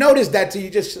dope. I didn't notice that till you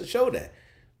just showed that.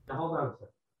 Now, hold on a second.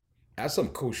 That's some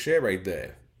cool shit right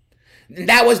there.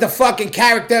 That was the fucking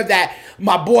character that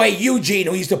my boy Eugene,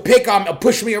 who used to pick on me,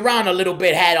 push me around a little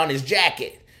bit, had on his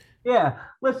jacket. Yeah,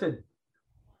 listen.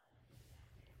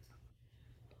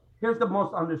 Here's the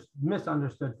most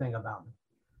misunderstood thing about me.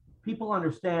 People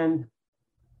understand,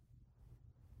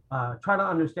 try to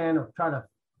understand or try to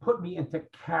put me into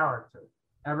character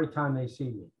every time they see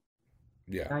me.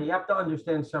 Yeah. Now, you have to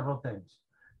understand several things.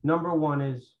 Number one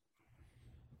is,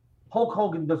 Hulk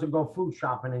Hogan doesn't go food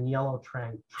shopping in yellow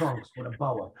trunks with a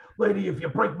boa. Lady, if you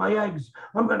break my eggs,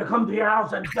 I'm going to come to your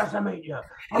house and decimate you.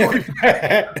 I'm going to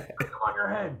on your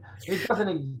head.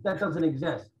 That doesn't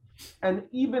exist. And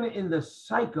even in the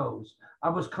Psychos, I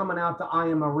was coming out to I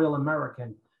Am a Real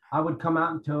American. I would come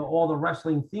out into all the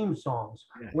wrestling theme songs,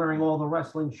 wearing all the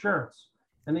wrestling shirts.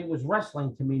 And it was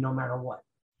wrestling to me no matter what.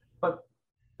 But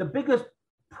the biggest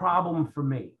problem for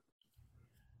me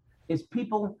is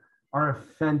people are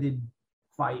offended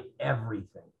by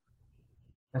everything.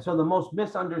 And so the most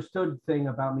misunderstood thing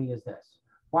about me is this.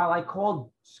 While I called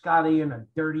Scott Ian a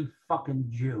dirty fucking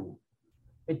Jew,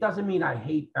 it doesn't mean I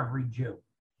hate every Jew.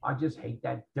 I just hate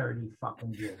that dirty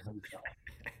fucking Jew himself.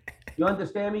 You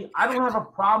understand me? I don't have a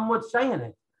problem with saying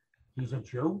it. He's a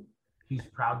Jew. He's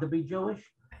proud to be Jewish.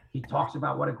 He talks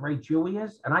about what a great Jew he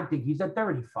is. And I think he's a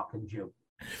dirty fucking Jew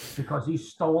because he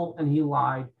stole and he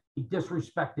lied. He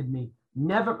disrespected me.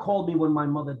 Never called me when my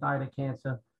mother died of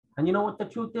cancer. And you know what the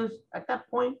truth is? At that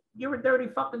point, you're a dirty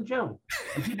fucking Jew.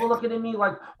 And people looking at me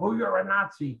like, oh, you're a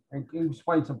Nazi. And can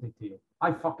explain something to you.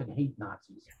 I fucking hate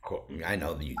Nazis. Cool. I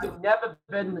know that you do. I've never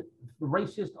been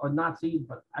racist or Nazi,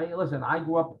 but I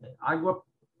grew up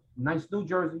nice New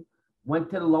Jersey, went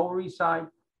to the Lower East Side,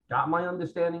 got my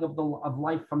understanding of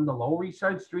life from the Lower East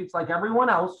Side streets like everyone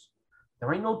else.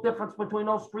 There ain't no difference between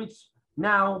those streets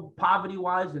now,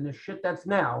 poverty-wise, and the shit that's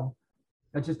now.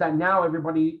 It's just that now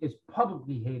everybody is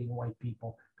publicly hating white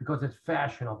people because it's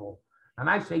fashionable. And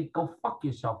I say, go fuck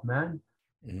yourself, man.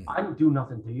 I didn't do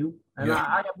nothing to you. And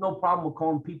I have no problem with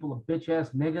calling people a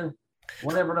bitch-ass nigga.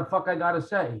 whatever the fuck I gotta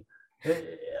say.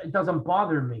 It doesn't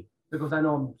bother me because I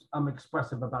know I'm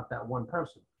expressive about that one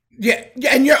person. Yeah,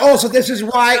 yeah, and you're also. This is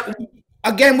why,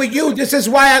 again, with you, this is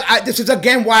why this is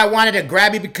again why I wanted to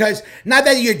grab you, because not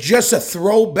that you're just a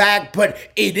throwback, but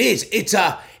it is. It's.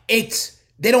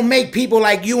 They don't make people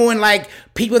like you and like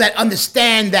people that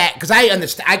understand that, because I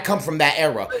understand. I come from that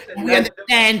era. Listen, We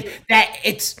understand that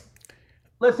it's.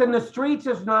 listen, the streets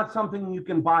is not something you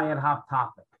can buy at Hot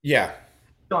Topic. Yeah.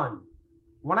 Done.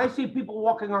 When I see people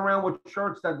walking around with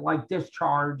shirts that like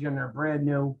Discharge and they're brand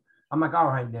new, I'm like, all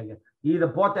right, nigga, you either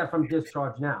bought that from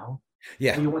Discharge now,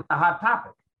 Yeah. or you went to Hot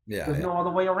Topic. Yeah. There's Yeah. no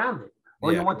other way around it.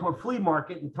 Or Yeah. you went to a flea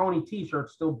market and Tony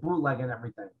T-shirts still bootlegging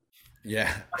everything.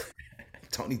 Yeah.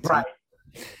 Tony T. Right.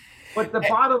 But the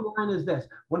bottom line is this: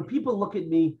 when people look at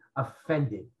me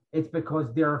offended, it's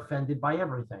because they're offended by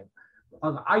everything.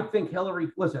 I think Hillary.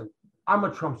 Listen, I'm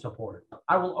a Trump supporter.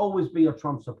 I will always be a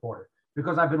Trump supporter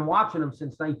because I've been watching him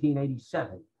since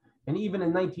 1987. And even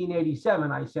in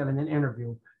 1987, I said in an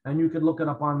interview, and you could look it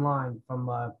up online from.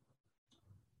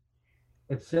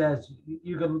 It says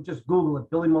you can just Google it.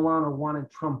 Billy Milano wanted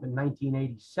Trump in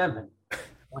 1987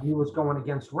 when he was going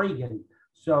against Reagan.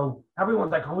 So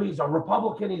everyone's like, oh, he's a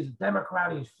Republican, he's a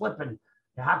Democrat, he's flipping.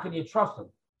 How can you trust him?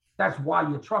 That's why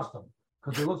you trust him.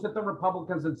 Because he looks at the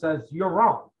Republicans and says, you're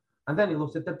wrong. And then he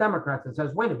looks at the Democrats and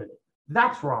says, wait a minute,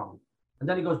 that's wrong. And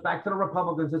then he goes back to the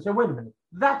Republicans and says, wait a minute,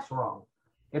 that's wrong.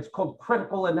 It's called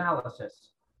critical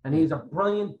analysis. And he's a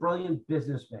brilliant, brilliant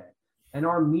businessman. And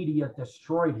our media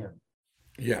destroyed him.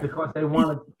 Yeah. Because they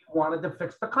wanted to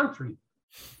fix the country.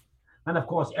 And of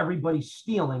course, everybody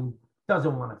stealing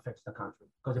doesn't want to fix the country.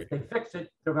 Because if they fix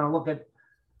it, they're going to look at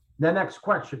the next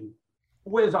question.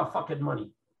 Where's our fucking money?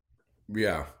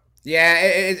 Yeah. Yeah,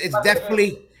 it's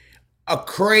definitely a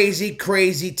crazy,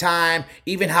 crazy time.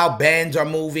 Even how bands are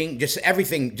moving, just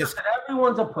everything. Just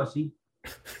everyone's a pussy.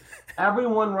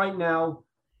 Everyone right now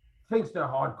thinks they're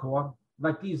hardcore.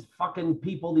 Like these fucking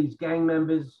people, these gang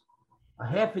members,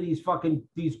 half of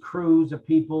these crews of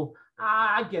people.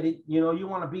 I get it. You know, you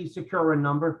want to be secure in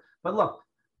number. But look,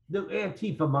 the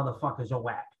Antifa motherfuckers are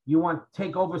whack. You want to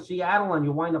take over Seattle and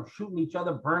you wind up shooting each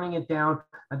other, burning it down,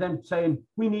 and then saying,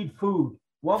 we need food.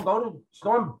 Well, go to the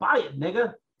store and buy it,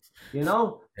 nigga. You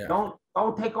know,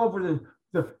 don't take over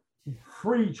the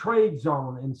free trade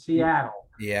zone in Seattle.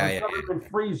 Government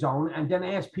free zone, and then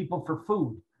ask people for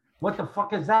food. What the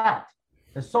fuck is that?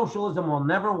 The socialism will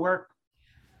never work.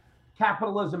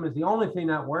 Capitalism is the only thing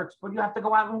that works, but you have to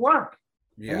go out and work.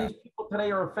 Yeah. And these people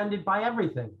today are offended by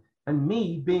everything. And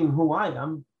me being who I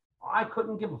am, I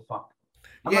couldn't give a fuck.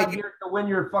 I'm not here to win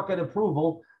your fucking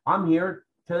approval. I'm here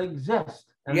to exist.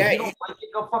 And if you don't like it,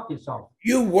 go fuck yourself.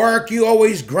 You work, you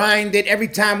always grind it. Every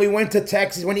time we went to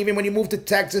Texas, when you moved to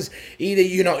Texas, either,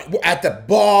 you know, at the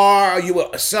bar or you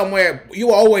were somewhere, you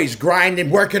were always grinding,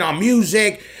 working on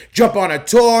music, jump on a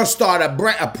tour, start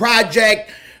a project.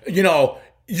 You know,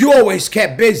 you always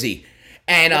kept busy.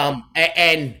 And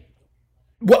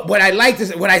what I like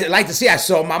to see, I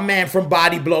saw my man from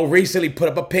Body Blow recently put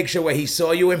up a picture where he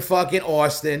saw you in fucking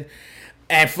Austin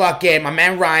and fucking my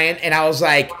man Ryan, and I was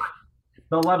like,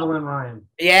 Malevolent Ryan.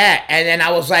 Yeah, and then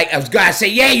I was gonna say,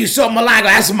 yeah, you saw Milano.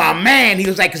 That's my man. He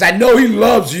was like, because I know he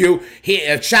loves you.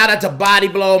 Shout out to Body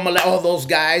Blow, all those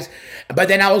guys. But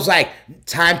then I was like,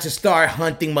 time to start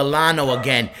hunting Milano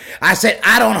again. I said,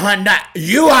 I don't hunt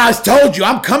you. I told you,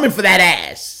 I'm coming for that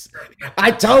ass.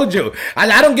 I told you.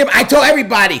 I told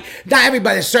everybody, not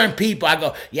everybody, certain people. I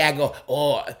go,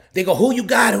 oh, they go, who you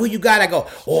got? I go,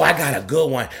 oh, I got a good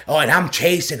one. Oh, and I'm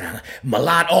chasing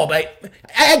Milano. Oh, but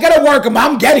I gotta work him.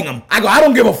 I'm getting him. I go, I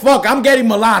don't give a fuck. I'm getting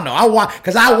Milano.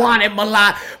 Because I wanted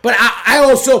Milano. But I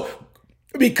also,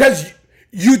 because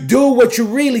you do what you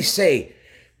really say.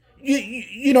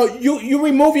 You know, you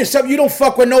remove yourself. You don't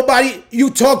fuck with nobody. You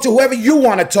talk to whoever you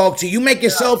want to talk to. You make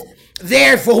yourself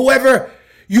there for whoever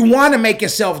you want to make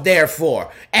yourself there for.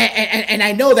 And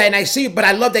I know that, and I see it, but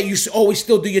I love that you always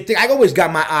still do your thing. I always got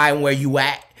my eye on where you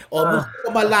at. Or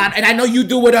my line. And I know you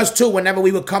do with us too. Whenever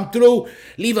we would come through,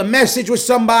 leave a message with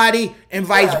somebody and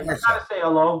vice versa. You gotta say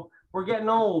hello. We're getting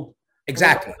old.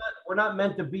 Exactly. We're not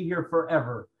meant to be here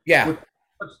forever. Yeah. Which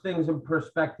puts things in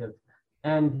perspective.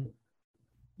 And,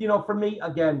 you know, for me,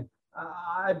 again,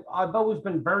 I've always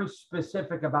been very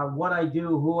specific about what I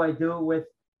do, who I do it with,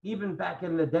 even back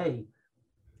in the day.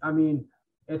 I mean,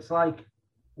 it's like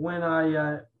when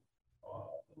I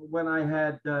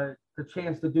had the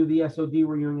chance to do the SOD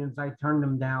reunions, I turned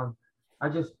them down.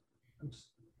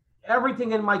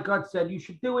 Everything in my gut said you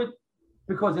should do it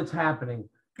because it's happening.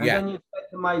 And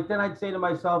then I'd say to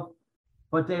myself,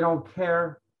 but they don't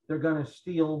care. They're gonna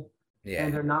steal. Yeah.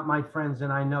 and they're not my friends,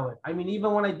 and I know it. I mean,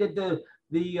 even when I did the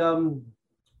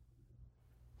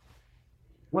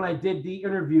when I did the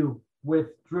interview with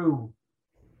Drew,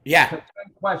 Yeah. 10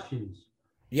 questions.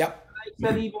 Yep. I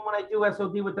said even when I do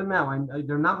SOD with them now,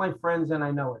 they're not my friends, and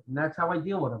I know it, and that's how I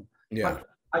deal with them. Yeah. But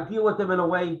I deal with them in a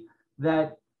way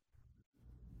that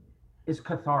is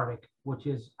cathartic, which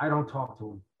is I don't talk to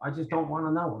them. I just don't want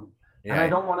to know them, and I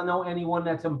don't want to know anyone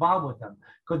that's involved with them,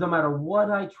 because no matter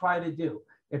what I try to do,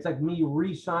 it's like me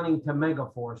re-signing to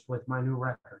Megaforce with my new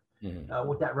record,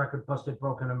 with that record Busted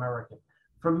Broken American.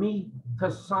 For me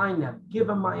to sign them, give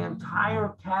them my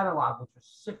entire catalog, which was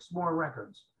 6 more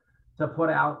records to put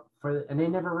out for, and they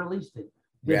never released it.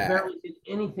 They barely did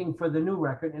anything for the new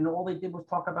record, and all they did was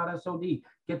talk about SOD,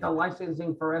 get the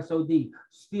licensing for SOD,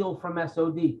 steal from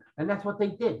SOD, and that's what they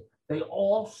did. They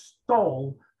all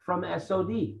stole from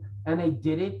SOD, and they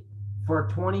did it for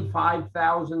a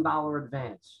 $25,000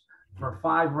 advance for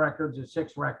 5 records or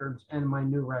 6 records and my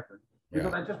new record,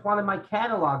 because I just wanted my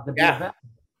catalog to be available.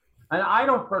 And I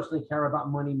don't personally care about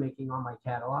money making on my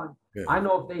catalog. I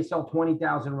know if they sell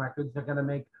 20,000 records, they're going to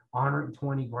make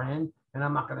 120 grand, and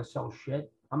I'm not going to sell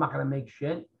shit. I'm not going to make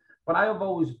shit. But I have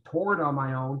always toured on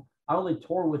my own. I only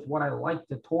tour with what I like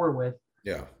to tour with.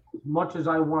 As much as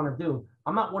I want to do.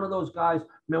 I'm not one of those guys,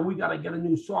 man, we got to get a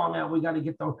new song out. We got to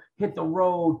hit the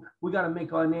road. We got to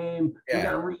make our name. We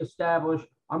got to reestablish.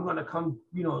 I'm going to come,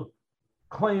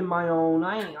 claim my own.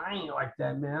 I ain't like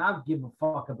that, man. I don't give a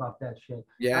fuck about that shit.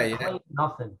 I claim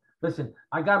nothing. Listen,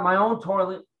 I got my own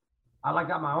toilet. I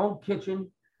got my own kitchen.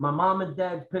 My mom and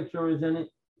dad's picture is in it.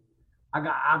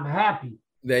 I'm happy.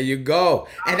 There you go.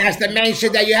 And that's the main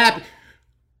shit, that you're happy.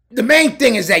 The main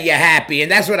thing is that you're happy,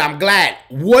 and that's what I'm glad.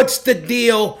 What's the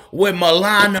deal with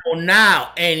Milano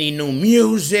now? Any new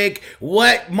music?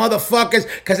 What motherfuckers?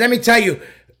 Because let me tell you,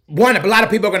 one, a lot of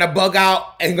people are going to bug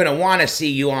out and going to want to see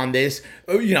you on this,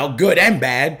 good and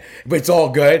bad, but it's all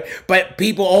good. But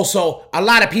a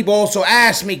lot of people also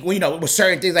ask me, with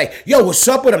certain things like, yo, what's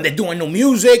up with them? They're doing new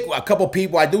music. A couple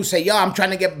people I do say, yo, I'm trying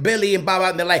to get Billy and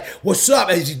blah, and they're like, what's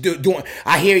up? Is he doing,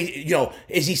 I hear,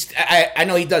 is he, I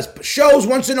know he does shows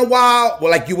once in a while,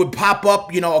 where like you would pop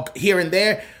up, here and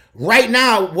there. Right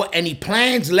now, any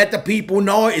plans? Let the people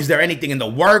know. Is there anything in the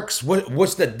works?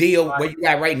 What's the deal? Where you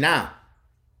at right now?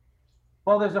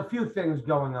 Well, there's a few things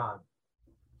going on.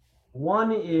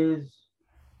 One is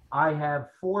I have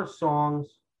 4 songs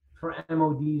for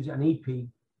MOD's an EP.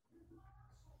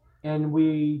 And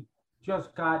we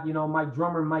just got, my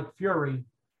drummer, Mike Fury,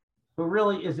 who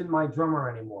really isn't my drummer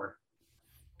anymore.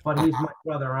 But he's my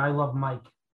brother. I love Mike.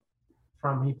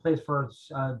 He plays for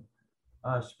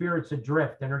Spirits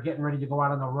Adrift, and they're getting ready to go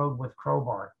out on the road with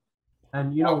Crowbar.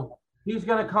 And, he's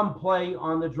going to come play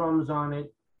on the drums on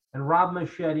it. And Rob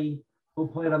Machete, who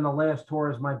played on the last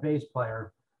tour as my bass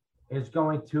player, is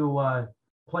going to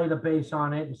play the bass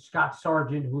on it. And Scott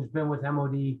Sargent, who's been with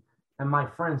MOD and my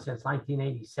friend since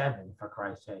 1987, for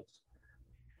Christ's sakes,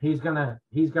 he's gonna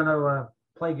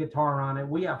play guitar on it.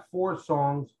 We have 4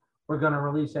 songs we're gonna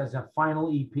release as a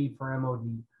final EP for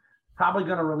MOD. Probably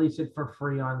gonna release it for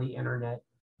free on the internet.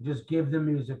 Just give the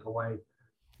music away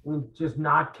and just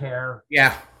not care.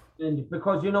 Yeah. And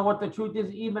because you know what the truth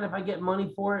is, even if I get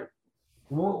money for it,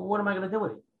 what am I going to do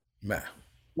with it? Man.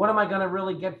 What am I going to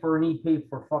really get for an EP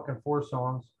for fucking 4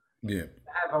 songs? Yeah.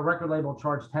 Have a record label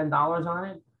charge $10 on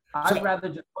it? I'd rather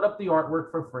just put up the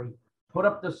artwork for free, put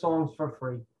up the songs for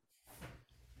free,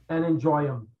 and enjoy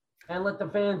them. And let the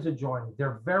fans enjoy them.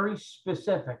 They're very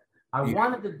specific. I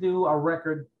wanted to do a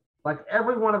record, like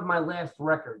every one of my last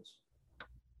records,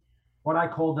 what I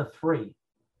call the 3,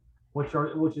 which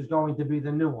is going to be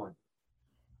the new one.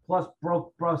 Plus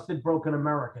Busted Broken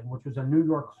American, which was a New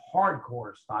York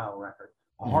hardcore style record,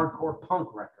 a hardcore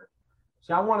punk record.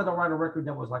 See, I wanted to write a record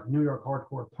that was like New York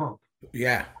hardcore punk.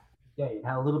 Yeah. Yeah, it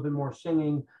had a little bit more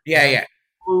singing. Yeah.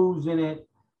 Blues in it.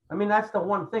 I mean, that's the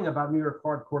one thing about New York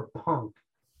hardcore punk.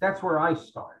 That's where I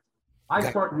start. I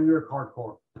start New York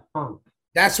hardcore punk.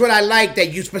 That's what I like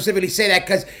that you specifically say that,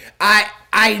 because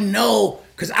I know,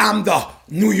 because I'm the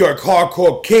New York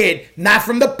hardcore kid, not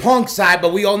from the punk side,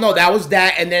 but we all know that was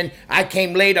that, and then I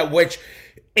came later, which,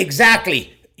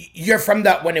 exactly, you're from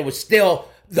when it was still,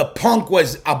 the punk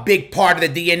was a big part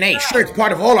of the DNA. Sure, it's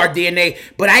part of all our DNA,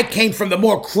 but I came from the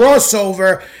more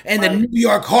crossover, and the New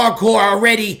York hardcore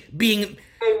already being,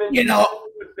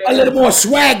 a little more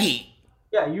swaggy.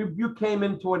 Yeah, you came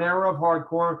into an era of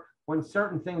hardcore when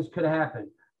certain things could happen.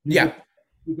 You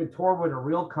could tour with a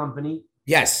real company.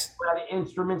 Yes. You had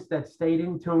instruments that stayed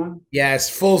in tune. Yes,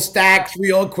 full stacks,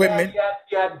 real equipment.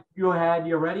 You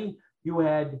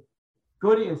had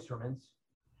good instruments.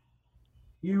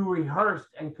 You rehearsed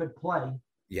and could play.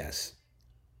 Yes.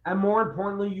 And more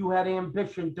importantly, you had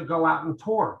ambition to go out and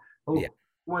tour. Yeah.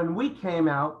 When we came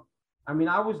out, I mean,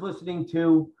 I was listening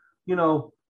to, you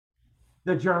know,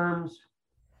 the Germs,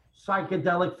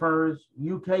 Psychedelic Furs,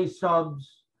 UK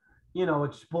Subs, you know,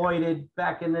 Exploited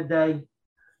back in the day,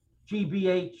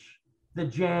 GBH, The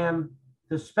Jam,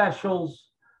 The Specials,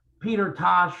 Peter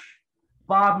Tosh,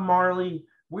 Bob Marley.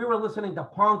 We were listening to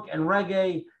punk and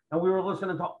reggae, and we were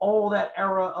listening to all that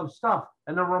era of stuff.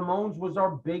 And the Ramones was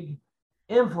our big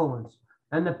influence.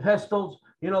 And the Pistols,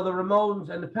 you know, the Ramones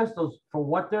and the Pistols, for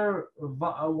what their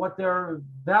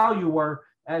value were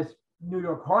as New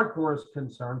York hardcore is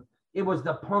concerned, it was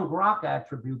the punk rock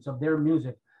attributes of their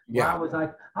music. Yeah. Where I was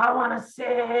like, I want to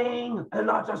sing and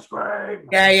not to scream.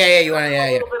 Yeah. You want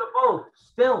a little bit of both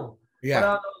still. Yeah.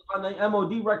 But on the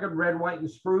MOD record, Red, White, and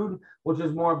Screwed, which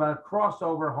is more of a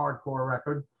crossover hardcore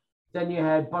record, then you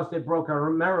had Busted Broken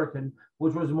American,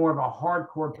 which was more of a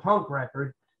hardcore punk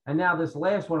record. And now this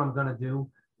last one I'm going to do,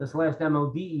 this last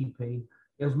MOD EP,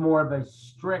 is more of a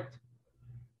strict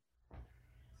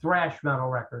thrash metal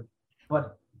record,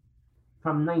 but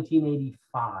from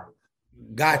 1985.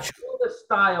 Gotcha. So the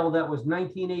style that was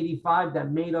 1985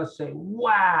 that made us say,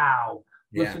 wow,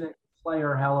 listening to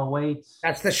Slayer, Hell Awaits.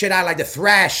 That's the shit I like, the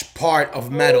thrash part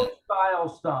of metal. Style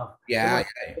stuff. Yeah.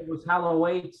 It was Hell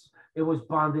Awaits. It was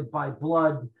Bonded by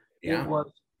Blood. Yeah. It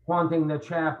was Haunting the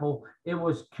Chapel. It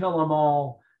was Kill 'Em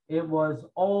All. It was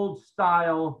old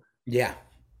style. Yeah.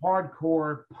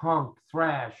 Hardcore punk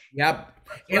thrash. Yep.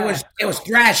 Thrash. It was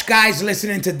thrash guys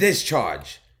listening to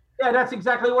Discharge. Yeah, that's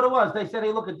exactly what it was. They said,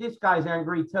 hey, look at this guy's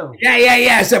angry too.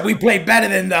 Yeah. I said we played better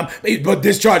than them, but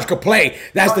Discharge could play.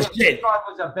 That's the shit.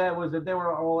 Discharge they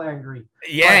were all angry.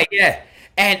 Yeah.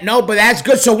 And no, but that's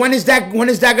good. So when is that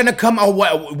gonna come? Oh,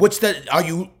 are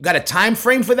you got a time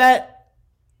frame for that?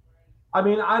 I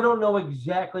mean, I don't know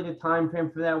exactly the time frame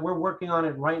for that. We're working on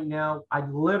it right now. I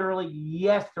literally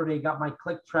yesterday got my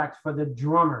click tracks for the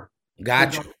drummer.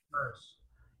 Gotcha.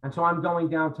 And so I'm going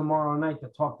down tomorrow night to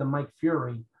talk to Mike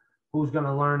Fury, who's going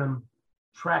to learn him,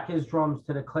 track his drums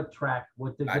to the click track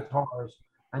with the guitars,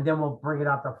 and then we'll bring it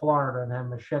out to Florida and have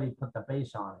Machete put the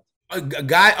bass on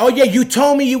it. Oh yeah, you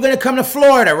told me you're going to come to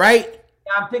Florida, right?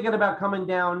 Yeah, I'm thinking about coming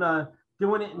down,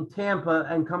 doing it in Tampa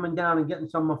and coming down and getting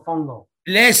some mofongo.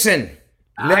 Listen.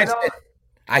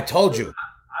 I told you.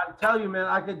 I tell you, man,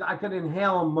 I could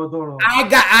inhale Maduro.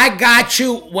 I got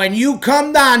you. When you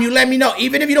come down, you let me know.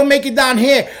 Even if you don't make it down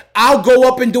here, I'll go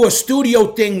up and do a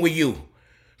studio thing with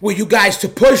you guys to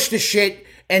push the shit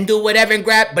and do whatever and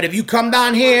grab. But if you come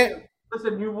down here,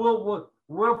 listen,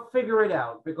 we'll figure it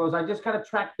out because I just gotta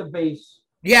track the bass.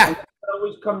 Yeah, I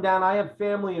always come down. I have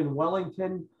family in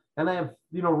Wellington, and I have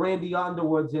Randy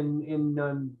Underwood's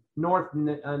in North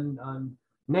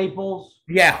Naples.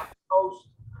 Yeah. Coast.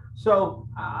 So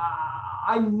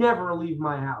I never leave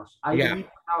my house. I leave my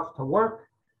house to work.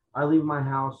 I leave my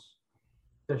house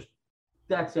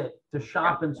that's it, to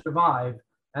shop and survive.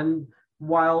 And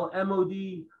while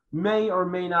MOD may or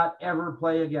may not ever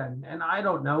play again, and I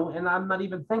don't know, and I'm not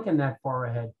even thinking that far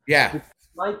ahead. Yeah. It's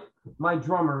like my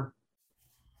drummer,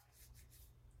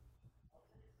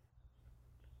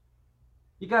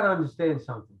 you got to understand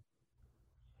something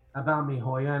about me,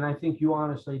 Hoya, and I think you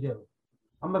honestly do.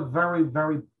 I'm a very,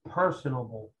 very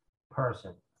personable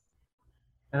person.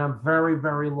 And I'm very,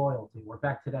 very loyal. We're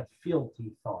back to that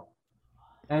fealty thought.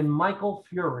 And Michael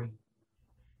Fury,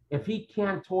 if he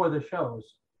can't tour the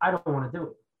shows, I don't want to do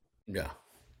it. Yeah.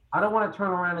 I don't want to turn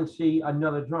around and see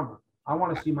another drummer. I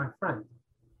want to see my friend.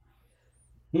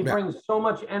 He brings so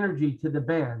much energy to the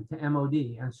band, to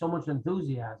MOD, and so much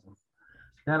enthusiasm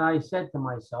that I said to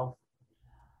myself,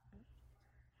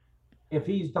 if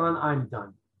he's done, I'm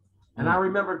done. And I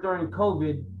remember during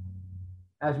COVID,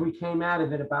 as we came out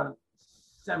of it about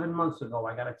 7 months ago,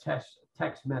 I got a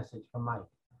text message from Mike.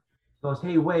 He goes,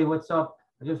 hey, Way, what's up?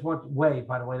 I just want Way,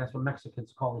 by the way, that's what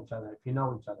Mexicans call each other. If you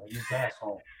know each other, you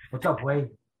asshole. What's up, Way?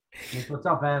 What's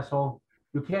up, asshole?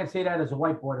 You can't say that as a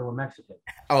white boy to a Mexican.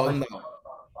 Oh, no.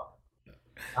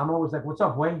 I'm always like, what's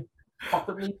up, Way? Fuck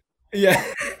with me? Yeah.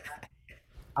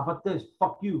 How about this?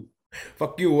 Fuck you.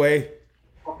 Fuck you, Way.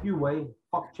 Fuck you, Way.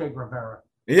 Fuck Che Guevara.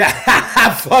 Yeah.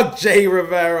 Fuck Che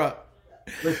Rivera.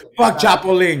 Listen, fuck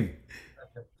Chapolin.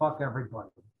 Fuck everybody.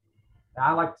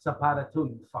 I like Zapata too,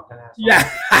 you fucking asshole.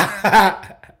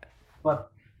 Yeah.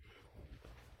 But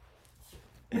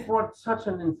he brought such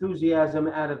an enthusiasm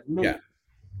out of me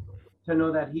to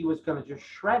know that he was going to just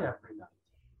shred every night.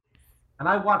 And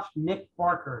I watched Nick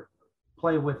Barker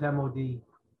play with MOD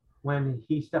when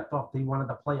he stepped off. He wanted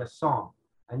to play a song.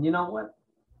 And you know what?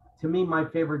 To me, my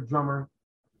favorite drummer,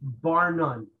 bar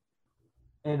none,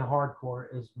 in hardcore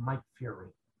is Mike Fury.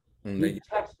 He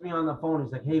texted me on the phone.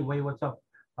 He's like, "Hey, Wade, what's up?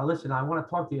 Listen, I want to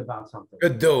talk to you about something."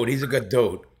 Good dude. He's a good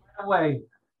dude. By the way,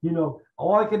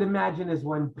 all I can imagine is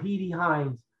when Petey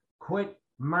Hines quit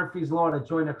Murphy's Law to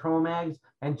join the Cro-Mags,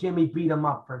 and Jimmy beat him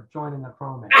up for joining the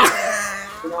Cro-Mags.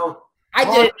 I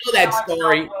didn't know that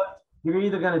story. You're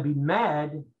either going to be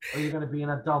mad or you're going to be an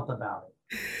adult about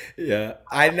it. Yeah,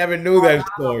 I never knew that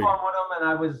story. I was with him and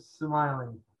I was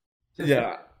smiling. Just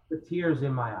the tears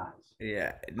in my eyes.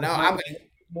 Yeah, no,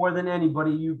 more than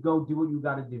anybody, you go do what you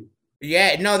got to do.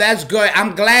 Yeah, no, that's good.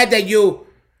 I'm glad that you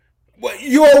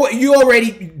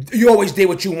always did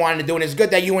what you wanted to do, and it's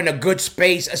good that you're in a good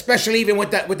space, especially even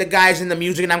with the guys in the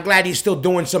music. And I'm glad you're still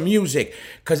doing some music,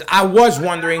 because I was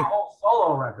wondering. A whole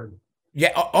solo record.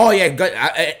 Yeah. Oh yeah. Good.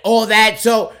 All that.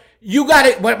 So you got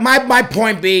it. But my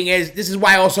point being is, this is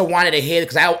why I also wanted to hear,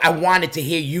 because I wanted to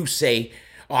hear you say,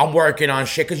 "Oh, I'm working on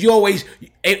shit," because you always,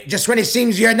 just when it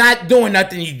seems you're not doing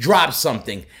nothing, you drop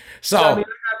something. So I got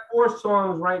 4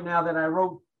 songs right now that I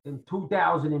wrote in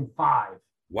 2005.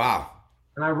 Wow.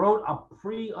 And I wrote a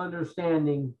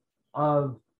pre-understanding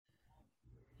of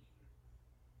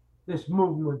this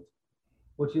movement,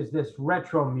 which is this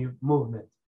retro movement.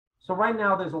 So right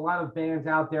now, there's a lot of bands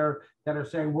out there that are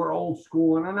saying we're old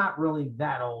school, and they're not really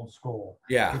that old school.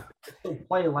 Yeah. They still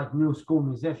play like new school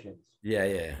musicians. Yeah,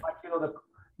 yeah. Like,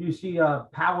 you see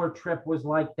Power Trip was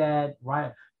like that,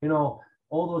 right?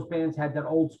 All those bands had that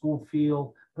old school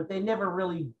feel, but they never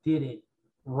really did it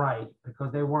right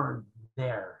because they weren't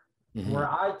there. Mm-hmm. Where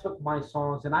I took my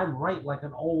songs and I write like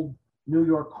an old New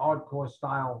York hardcore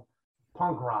style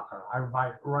punk rocker. I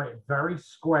write very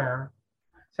square.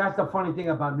 So that's the funny thing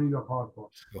about New York hardcore.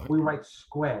 We write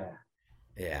square.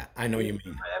 Yeah, I know what you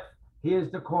mean. Here's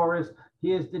the chorus.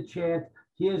 Here's the chant.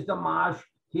 Here's the mosh.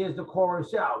 Here's the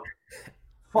chorus out.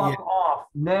 Fuck off.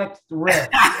 Next riff.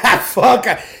 Fuck.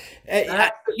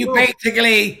 You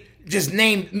basically just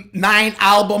named 9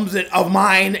 albums of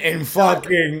mine and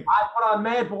fucking. I put on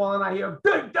Madball and I hear.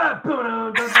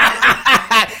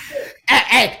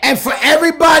 And for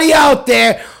everybody out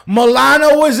there,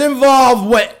 Milano was involved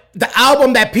with the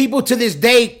album that people to this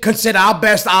day consider our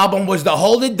best album, was the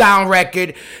Hold It Down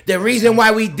record. The reason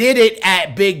why we did it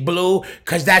at Big Blue,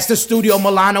 because that's the studio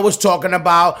Milano was talking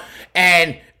about.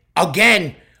 And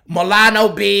again, Milano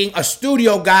being a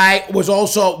studio guy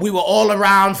we were all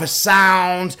around for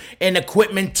sounds and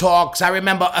equipment talks. I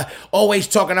remember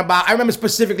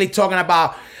specifically talking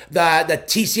about the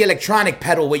TC Electronic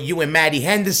pedal with you and Maddie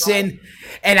Henderson.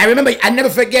 And I never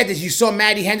forget this. You saw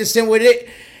Maddie Henderson with it,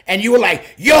 and you were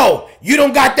like, "Yo, you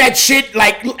don't got that shit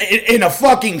like in a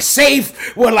fucking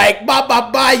safe." We're like,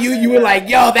 "Bah." You were like,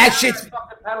 "Yo, that shit's."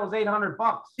 Fucking pedal's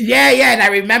 $800. Yeah, and I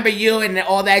remember you and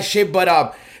all that shit.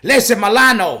 But listen,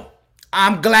 Milano,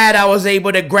 I'm glad I was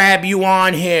able to grab you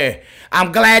on here.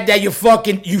 I'm glad that you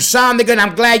sounded good.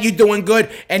 I'm glad you're doing good,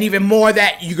 and even more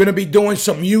that you're gonna be doing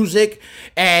some music.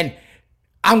 And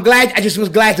I just was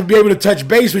glad to be able to touch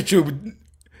base with you,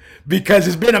 because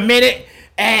it's been a minute,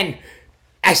 and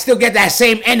I still get that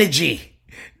same energy,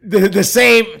 the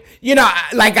same.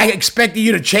 Like I expected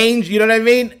you to change. You know what I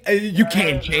mean? You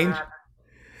can't change.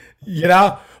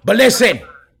 But listen.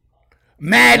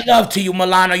 Mad love to you,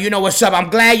 Milano. You know what's up. I'm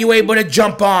glad you were able to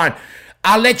jump on.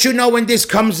 I'll let you know when this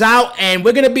comes out, and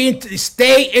we're going to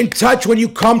stay in touch when you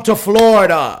come to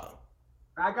Florida.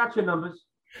 I got your numbers.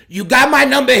 You got my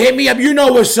number. Hit me up. You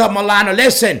know what's up, Milano.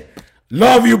 Listen,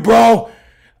 love you, bro.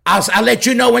 I'll let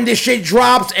you know when this shit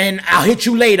drops, and I'll hit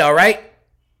you later, all right?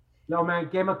 Yo, man,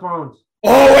 Game of Thrones.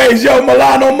 Always, yo,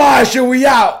 Milano Marshall, we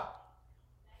out.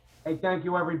 Hey, thank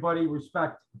you, everybody.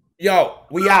 Respect. Yo,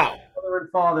 we out. Mother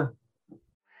and father.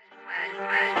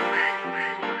 Right.